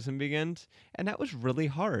orgasm begins, and that was really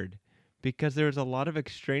hard because there was a lot of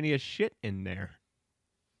extraneous shit in there.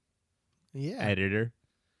 Yeah. Editor.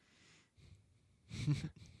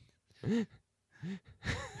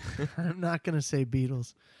 I'm not going to say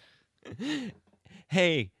Beatles.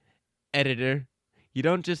 Hey, editor, you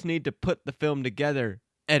don't just need to put the film together,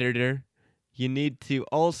 editor. You need to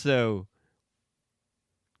also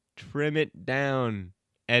trim it down,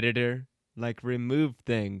 editor. Like remove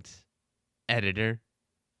things, editor.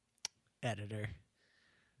 Editor.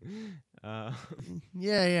 Uh,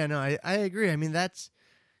 Yeah, no, I agree. I mean, that's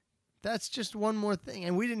just one more thing.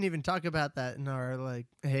 And we didn't even talk about that in our, like,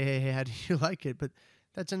 hey, how do you like it? But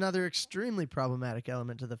that's another extremely problematic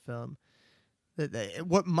element to the film.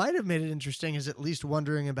 What might have made it interesting is at least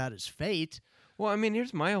wondering about his fate. well, I mean,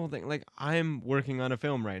 here's my whole thing. Like, I'm working on a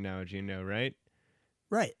film right now, as you know, right?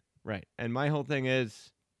 Right. Right. And my whole thing is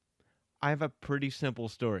I have a pretty simple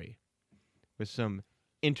story with some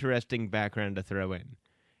interesting background to throw in.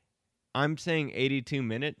 I'm saying 82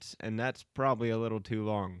 minutes, and that's probably a little too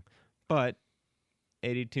long. But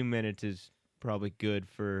 82 minutes is probably good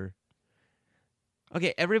for...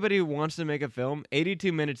 Okay, everybody who wants to make a film,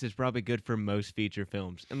 82 minutes is probably good for most feature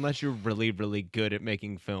films, unless you're really, really good at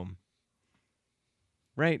making film.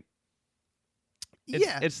 Right?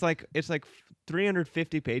 Yeah. It's like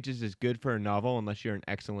 350 pages is good for a novel unless you're an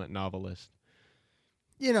excellent novelist.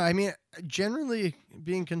 You know, I mean, generally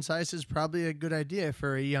being concise is probably a good idea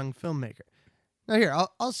for a young filmmaker. Now, here,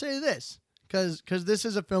 I'll say this, because this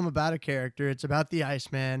is a film about a character. It's about the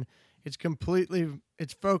Iceman. It's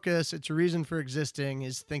its focus, its reason for existing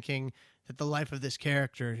is thinking that the life of this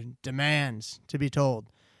character demands to be told.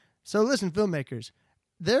 So listen, filmmakers,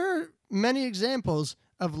 there are many examples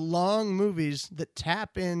of long movies that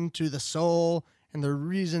tap into the soul and the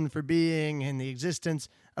reason for being and the existence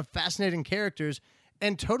of fascinating characters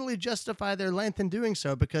and totally justify their length in doing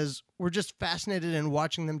so because we're just fascinated in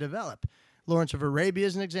watching them develop. Lawrence of Arabia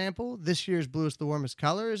is an example. This year's Bluest the Warmest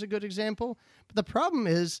Color is a good example. But the problem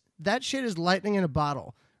is that shit is lightning in a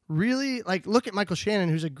bottle. Really, like, look at Michael Shannon,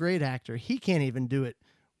 who's a great actor. He can't even do it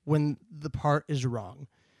when the part is wrong.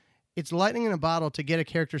 It's lightning in a bottle to get a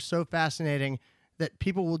character so fascinating that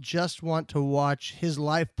people will just want to watch his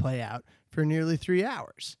life play out for nearly 3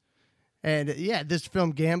 hours. And yeah, this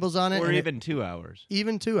film gambles on it. Or even 2 hours.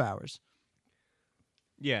 Even 2 hours.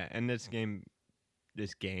 Yeah, and this game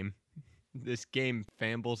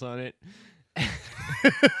fambles on it.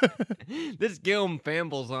 This game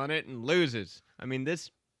fambles on it and loses. I mean,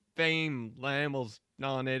 this fame lambles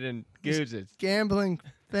on it and gooses. Gambling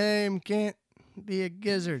fame can't be a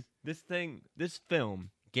gizzard. This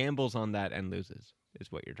film gambles on that and loses,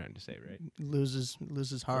 is what you're trying to say, right? Loses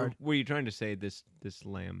hard. Or were you trying to say this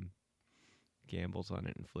lamb gambles on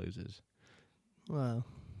it and floses? Well,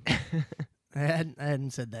 I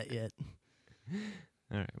hadn't said that yet.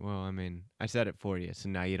 All right. Well, I mean, I said it for you, so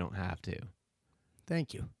now you don't have to.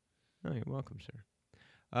 Thank you. Oh, you're welcome, sir.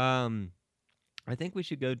 I think we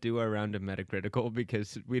should go do our round of Metacritical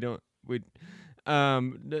because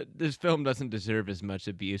this film doesn't deserve as much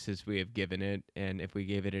abuse as we have given it, and if we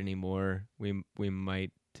gave it any more, we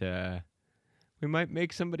might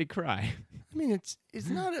make somebody cry. I mean, it's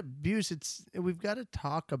not abuse. We've got to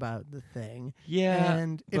talk about the thing. Yeah.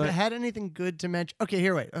 And if it had anything good to mention,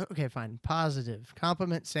 wait. Okay, fine. Positive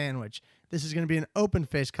compliment sandwich. This is going to be an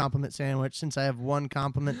open-faced compliment sandwich since I have one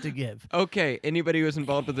compliment to give. Okay, anybody who's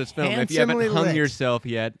involved with this film, if you Handsomely haven't hung lit. yourself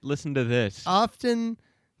yet, listen to this.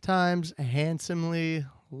 Oftentimes handsomely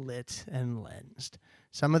lit and lensed.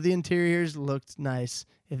 Some of the interiors looked nice.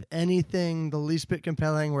 If anything, the least bit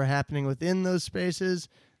compelling were happening within those spaces.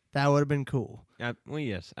 That would have been cool. Well,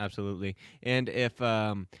 yes, absolutely. And if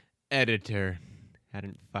editor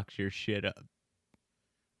hadn't fucked your shit up.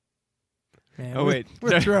 Man, Oh, wait.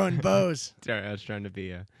 we're throwing bows. Sorry, I was trying to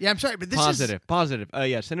be Yeah, I'm sorry, but this positive.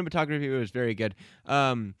 Yeah, cinematography was very good.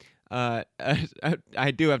 I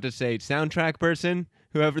do have to say, soundtrack person,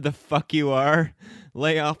 whoever the fuck you are,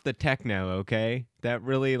 lay off the techno, okay? That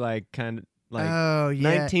really kind of like oh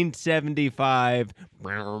yeah, 1975.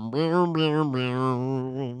 a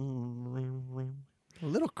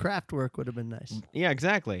little craft work would have been nice. Yeah,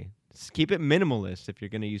 exactly. Just keep it minimalist if you're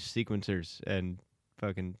gonna use sequencers and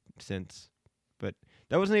fucking synths. But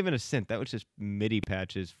that wasn't even a synth. That was just MIDI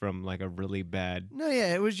patches from like a really bad. No,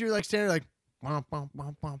 yeah, it was your like standard like. Womp womp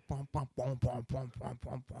womp womp womp womp.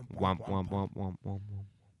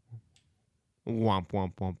 Womp womp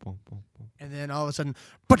womp womp womp. And then all of a sudden,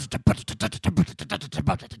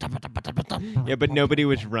 Yeah, but nobody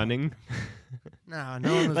was running. no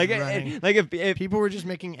one was running. Like if People were just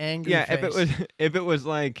making angry. yeah, face. if it was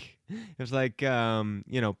like bang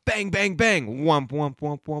bang bang womp womp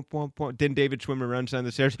womp womp womp womp. Then David Schwimmer runs down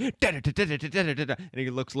the stairs and he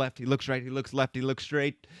looks left, he looks right, he looks left, he looks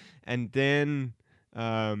straight, and then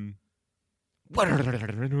Winona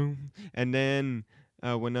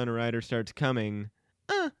Ryder starts coming.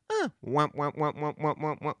 Womp womp womp womp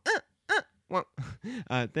womp womp womp.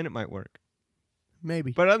 Then it might work.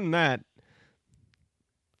 Maybe. But other than that,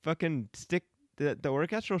 fucking stick. The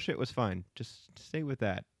orchestral shit was fine. Just stay with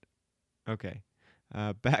that. Okay.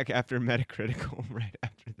 Back after Metacritical, right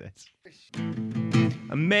after this.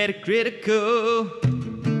 A Metacritical.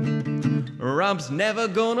 Rob's never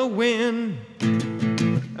gonna win.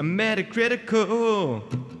 A Metacritical.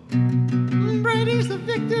 Brady's the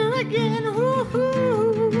victor again.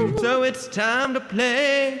 Woo-hoo. So it's time to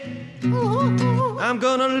play. I'm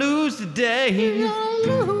gonna lose today.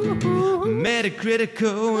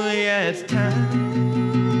 Metacritical, yeah, it's time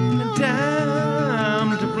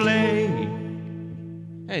to play.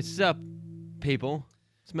 Hey, sup, people?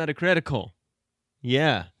 It's Metacritical.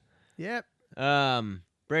 Yeah. Yep.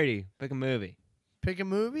 Brady, pick a movie. Pick a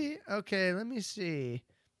movie? Okay, let me see.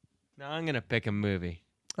 No, I'm gonna pick a movie.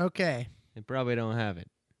 Okay. They probably don't have it.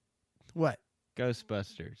 What?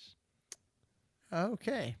 Ghostbusters.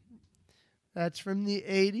 Okay. That's from the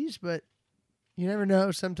 80s, but you never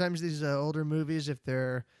know. Sometimes these older movies, if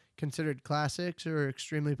they're considered classics or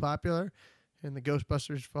extremely popular, and the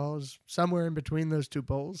Ghostbusters falls somewhere in between those two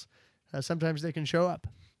poles, sometimes they can show up.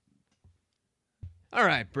 All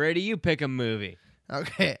right, Brady, you pick a movie.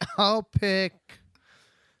 Okay, I'm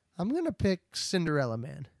going to pick Cinderella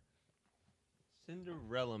Man.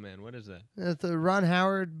 Cinderella Man, what is that? The Ron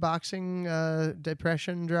Howard boxing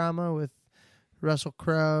depression drama with Russell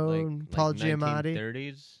Crowe and Paul Giamatti.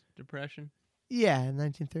 1930s depression? Yeah,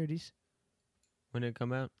 1930s. When did it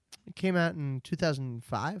come out? It came out in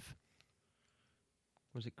 2005.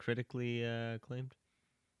 Was it critically acclaimed?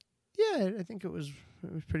 Yeah, I think it was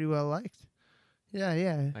pretty well liked.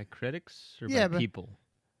 Yeah. By critics or Yeah, by but- people?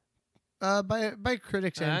 By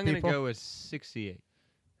critics and I'm people. going to go with 68.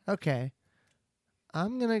 Okay.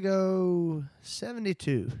 I'm going to go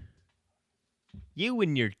 72. You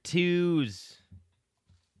and your twos.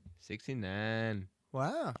 69.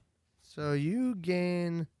 Wow. So you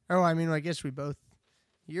gain... Oh, I mean, I guess we both...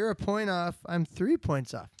 You're a point off. I'm 3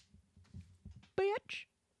 points off. Bitch.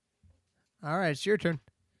 All right, it's your turn.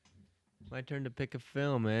 My turn to pick a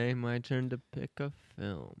film, eh? My turn to pick a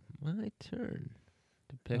film. My turn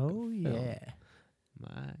to pick a film. Yeah.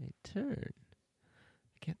 My turn.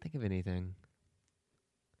 I can't think of anything.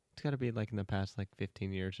 It's got to be like in the past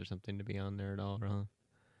 15 years or something to be on there at all, huh?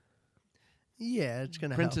 Yeah, it's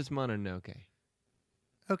going to Princess Mononoke. help.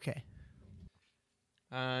 Okay.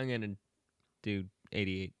 I'm going to do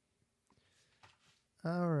 88.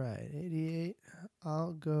 All right, 88.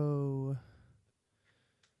 I'll go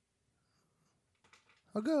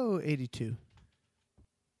 82.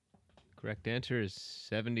 Correct answer is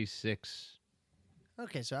 76.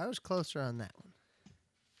 Okay, so I was closer on that one.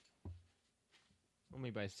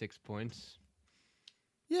 Only by 6 points.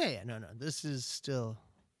 Yeah, no. This is still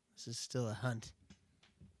a hunt.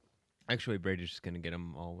 Actually, Brady's just going to get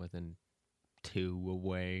them all within 2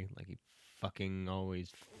 away, like he fucking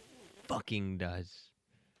always fucking does.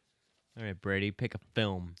 All right, Brady, pick a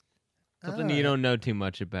film. Something you Alright. don't know too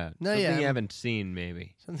much about. No, Something yeah, you I'm- haven't seen,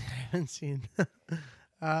 maybe. Something I haven't seen.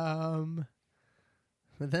 But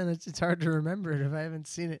then it's hard to remember it if I haven't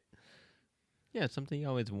seen it. Yeah, something you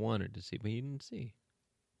always wanted to see, but you didn't see.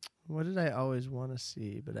 What did I always want to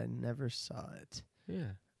see, but I never saw it?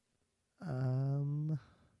 Yeah. Okay.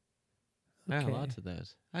 I have lots of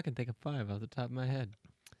those. I can think of 5 off the top of my head.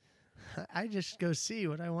 I just go see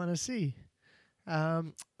what I want to see.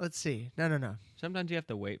 Let's see. No. Sometimes you have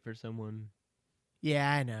to wait for someone.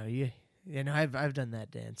 Yeah, I know. You know, I've done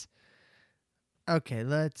that dance. Okay,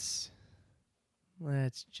 let's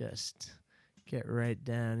just get right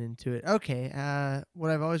down into it. Okay,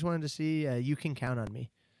 what I've always wanted to see, You Can Count on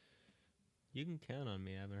Me. You Can Count on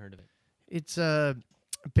Me. I haven't heard of it. It's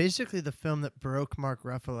basically the film that broke Mark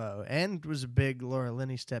Ruffalo and was a big Laura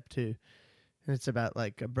Linney step too. And it's about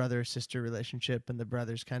like a brother-sister relationship, and the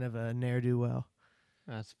brother's kind of a ne'er-do-well.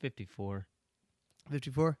 It's 54.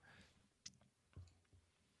 54?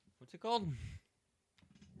 What's it called?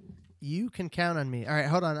 You Can Count on Me. All right,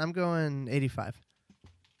 hold on. I'm going 85.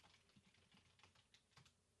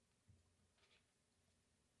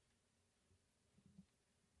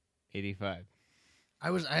 $85.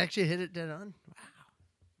 I actually hit it dead on. Wow.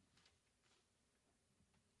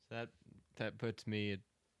 So that puts me at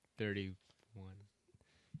 31.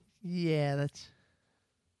 Yeah, that's...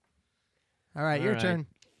 All right, All your right. turn.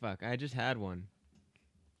 Fuck, I just had one.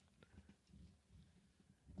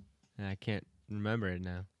 And I can't remember it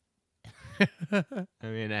now. I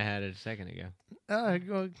mean, I had it a second ago.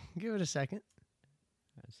 Go give it a second.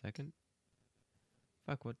 A second?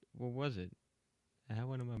 Fuck, what was it? I had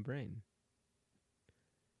one in my brain.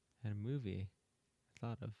 I had a movie I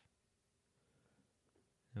thought of.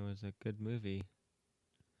 It was a good movie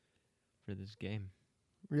for this game.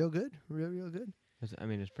 Real good? Real good? I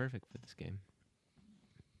mean, it's perfect for this game.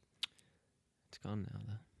 It's gone now,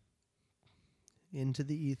 though. Into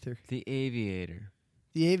the ether. The Aviator.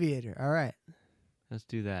 The Aviator. All right. Let's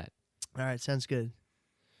do that. All right, sounds good.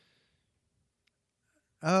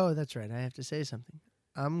 Oh, that's right. I have to say something.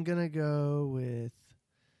 I'm going to go with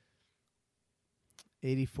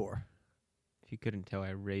 84. If you couldn't tell,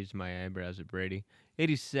 I raised my eyebrows at Brady.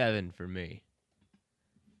 87 for me.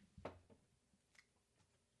 The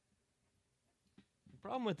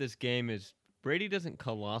problem with this game is Brady doesn't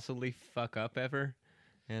colossally fuck up ever,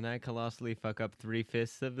 and I colossally fuck up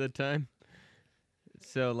 3/5 of the time.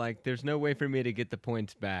 So, like, there's no way for me to get the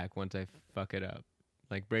points back once I fuck it up.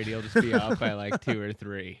 Like, Brady will just be off by, like, 2 or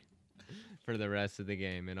 3 for the rest of the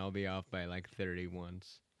game, and I'll be off by, like, 30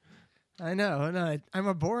 once. I know. No, I'm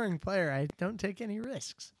a boring player. I don't take any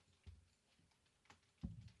risks.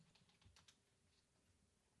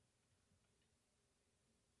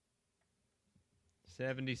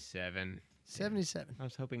 $77. 77. I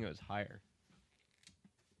was hoping it was higher.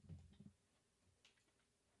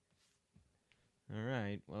 All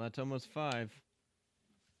right. Well, that's almost 5.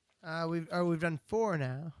 We've done 4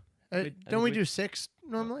 now. Wait, Don't we we- do 6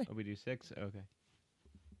 normally? Oh, we do 6? Okay.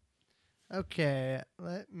 Okay,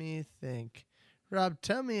 let me think. Rob,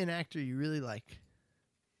 tell me an actor you really like.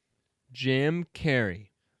 Jim Carrey.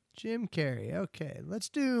 Jim Carrey. Okay, let's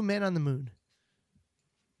do Man on the Moon.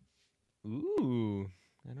 Ooh.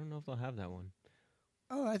 I don't know if they'll have that one.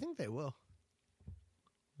 Oh, I think they will.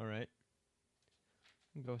 All right.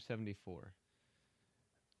 I'll go 74.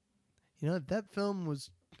 You know, that film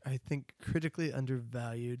was, I think, critically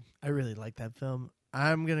undervalued. I really like that film.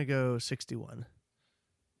 I'm going to go 61.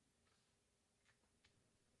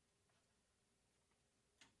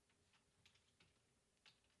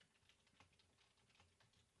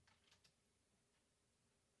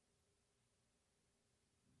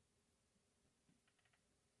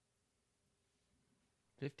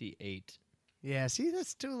 $58. Yeah, see,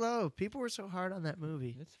 that's too low. People were so hard on that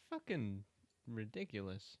movie. That's fucking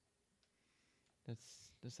ridiculous.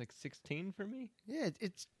 That's like 16 for me? Yeah,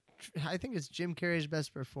 I think it's Jim Carrey's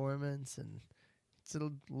best performance, and it's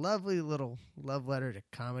a lovely little love letter to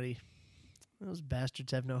comedy. Those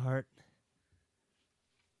bastards have no heart.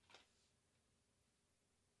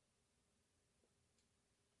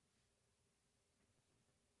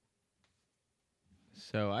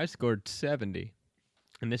 So I scored 70.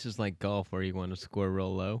 And this is like golf where you want to score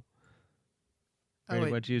real low. Oh, Brady,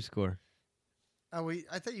 wait. what'd you score? Oh, wait,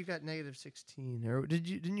 I thought you got negative 16. Or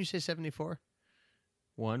didn't you say 74?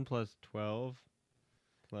 1 plus 12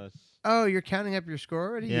 plus... Oh, you're counting up your score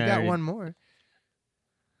already? Yeah, You got I- one more.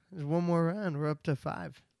 There's one more round. We're up to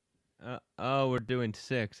 5. Oh, we're doing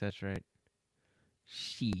 6. That's right.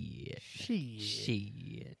 Shit.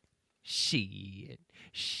 Shit. Shit.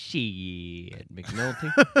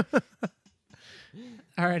 McNulty.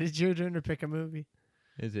 All right, it's your turn to pick a movie.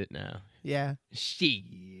 Is it now? Yeah.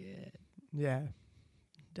 Shit. Yeah.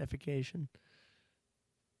 Defecation.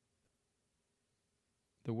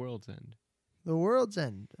 The World's End. The World's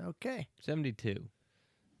End. Okay. 72.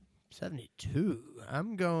 72.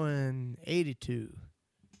 I'm going 82.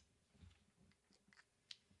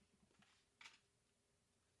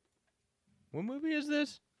 What movie is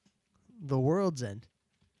this? The World's End.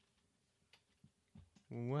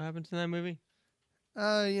 What happens in that movie?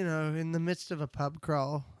 In the midst of a pub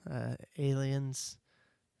crawl, aliens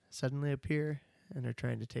suddenly appear and are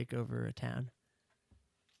trying to take over a town.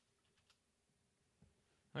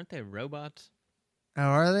 Aren't they robots? Oh,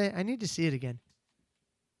 are they? I need to see it again.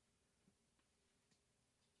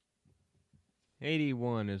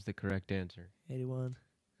 81 is the correct answer. 81.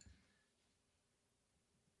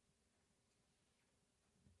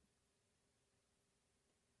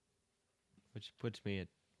 Which puts me at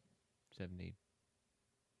 70.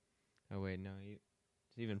 Oh, wait, no.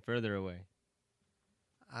 It's even further away.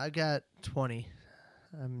 I got 20.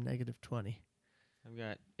 I'm negative 20. I've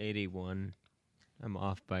got 81. I'm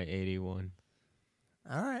off by 81.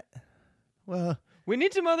 All right. Well, We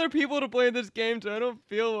need some other people to play this game so I don't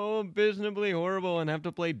feel all abysmally horrible and have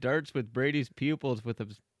to play darts with Brady's pupils with a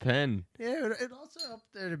pen. yeah, it also helped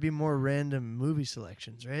there to be more random movie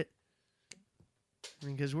selections, right? I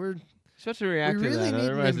mean, because we're Supposed to react we to really that, need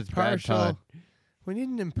otherwise an it's bad impartial. pod. We need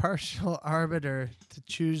an impartial arbiter to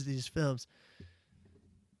choose these films.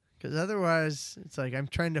 Because otherwise, it's like I'm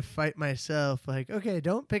trying to fight myself. Like, okay,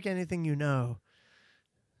 don't pick anything you know.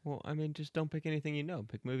 Well, I mean, just don't pick anything you know.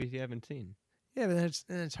 Pick movies you haven't seen. Yeah, but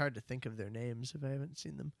then it's hard to think of their names if I haven't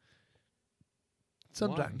seen them.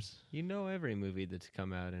 Sometimes. Why? You know every movie that's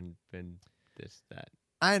come out and been this, that.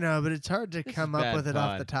 I know, but it's hard to This is come up bad with it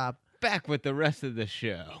off pod. the top. Back with the rest of the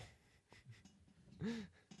show.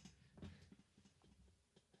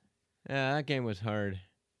 Yeah, that game was hard.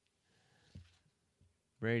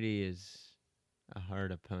 Brady is a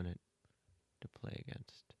hard opponent to play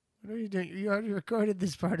against. What are you doing? You already recorded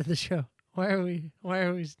this part of the show. Why are we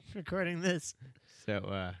recording this?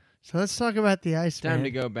 So, So let's talk about the it's time Iceman.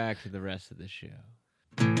 to go back to the rest of the show.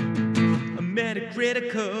 A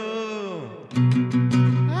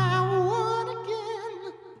Metacritical.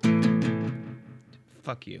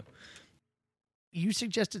 Fuck you. You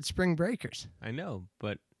suggested Spring Breakers. I know,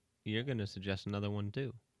 but you're going to suggest another one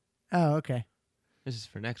too. Oh, okay. This is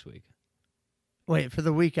for next week. Wait, for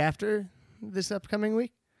the week after this upcoming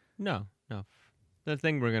week? No. The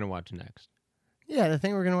thing we're going to watch next. Yeah, the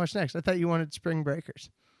thing we're going to watch next. I thought you wanted Spring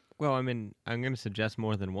Breakers. Well, I mean, I'm going to suggest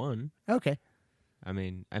more than one. Okay. I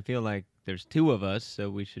mean, I feel like there's two of us,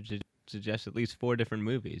 so we should suggest at least 4 different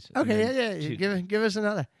movies. and Okay, then yeah. choose- Give us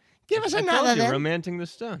another. Give us I another told you, then. Romancing the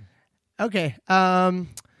Stone. Okay.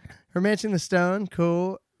 Romancing the Stone,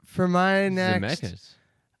 cool. For my next, Zemeckis.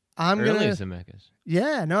 I'm Early gonna. Zemeckis.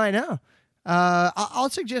 Yeah, no, I know. I'll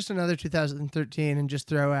suggest another 2013 and just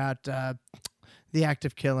throw out The Act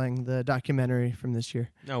of Killing, the documentary from this year.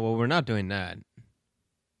 No, well, we're not doing that.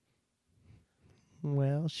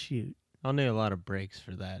 Well, shoot. I'll need a lot of breaks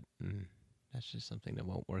for that. And that's just something that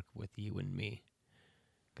won't work with you and me.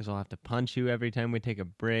 Because I'll have to punch you every time we take a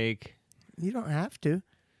break. You don't have to.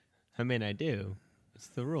 I mean, I do. It's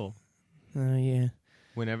the rule. Oh, yeah.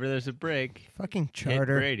 Whenever there's a break, Fucking hit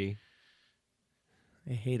charter. Brady.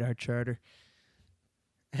 I hate our charter.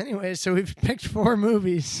 Anyway, so we've picked 4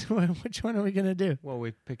 movies. Which one are we going to do? Well,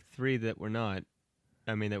 we've picked 3 that we're not.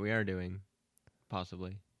 I mean, that we are doing,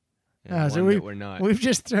 possibly. And Oh, one so that we're not. We've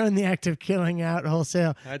just thrown The Act of Killing out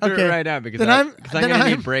wholesale. I threw okay, it right out because then I'm then going to I'm-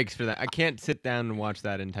 need breaks for that. I can't sit down and watch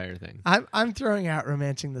that entire thing. I'm throwing out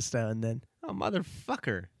Romancing the Stone then. Oh,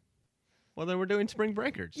 motherfucker. Well, then we're doing Spring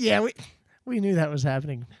Breakers. Yeah, we knew that was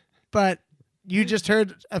happening. But you just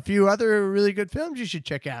heard a few other really good films you should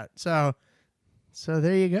check out. So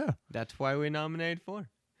there you go. That's why we nominated 4.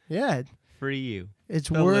 Yeah, For you. it's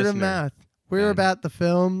The word of listener. mouth. We're And- about the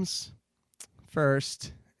films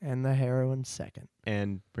first and the heroine second.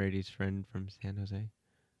 And Brady's friend from San Jose.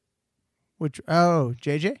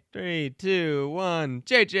 JJ? 3, 2, 1.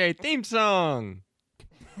 JJ theme song.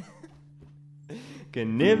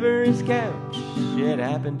 Carnivorous couch, it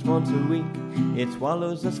happens once a week. It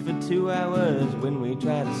swallows us for 2 hours when we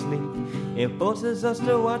try to sleep. It forces us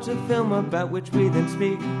to watch a film about which we then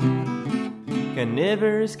speak.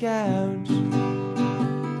 Carnivorous couch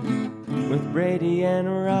with Brady and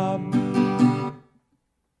Rob.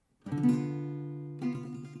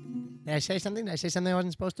 Did I say something? Did I say something I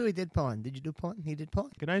wasn't supposed to? He did porn. Did you do porn? He did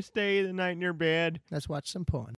porn. Can I stay the night in your bed? Let's watch some porn.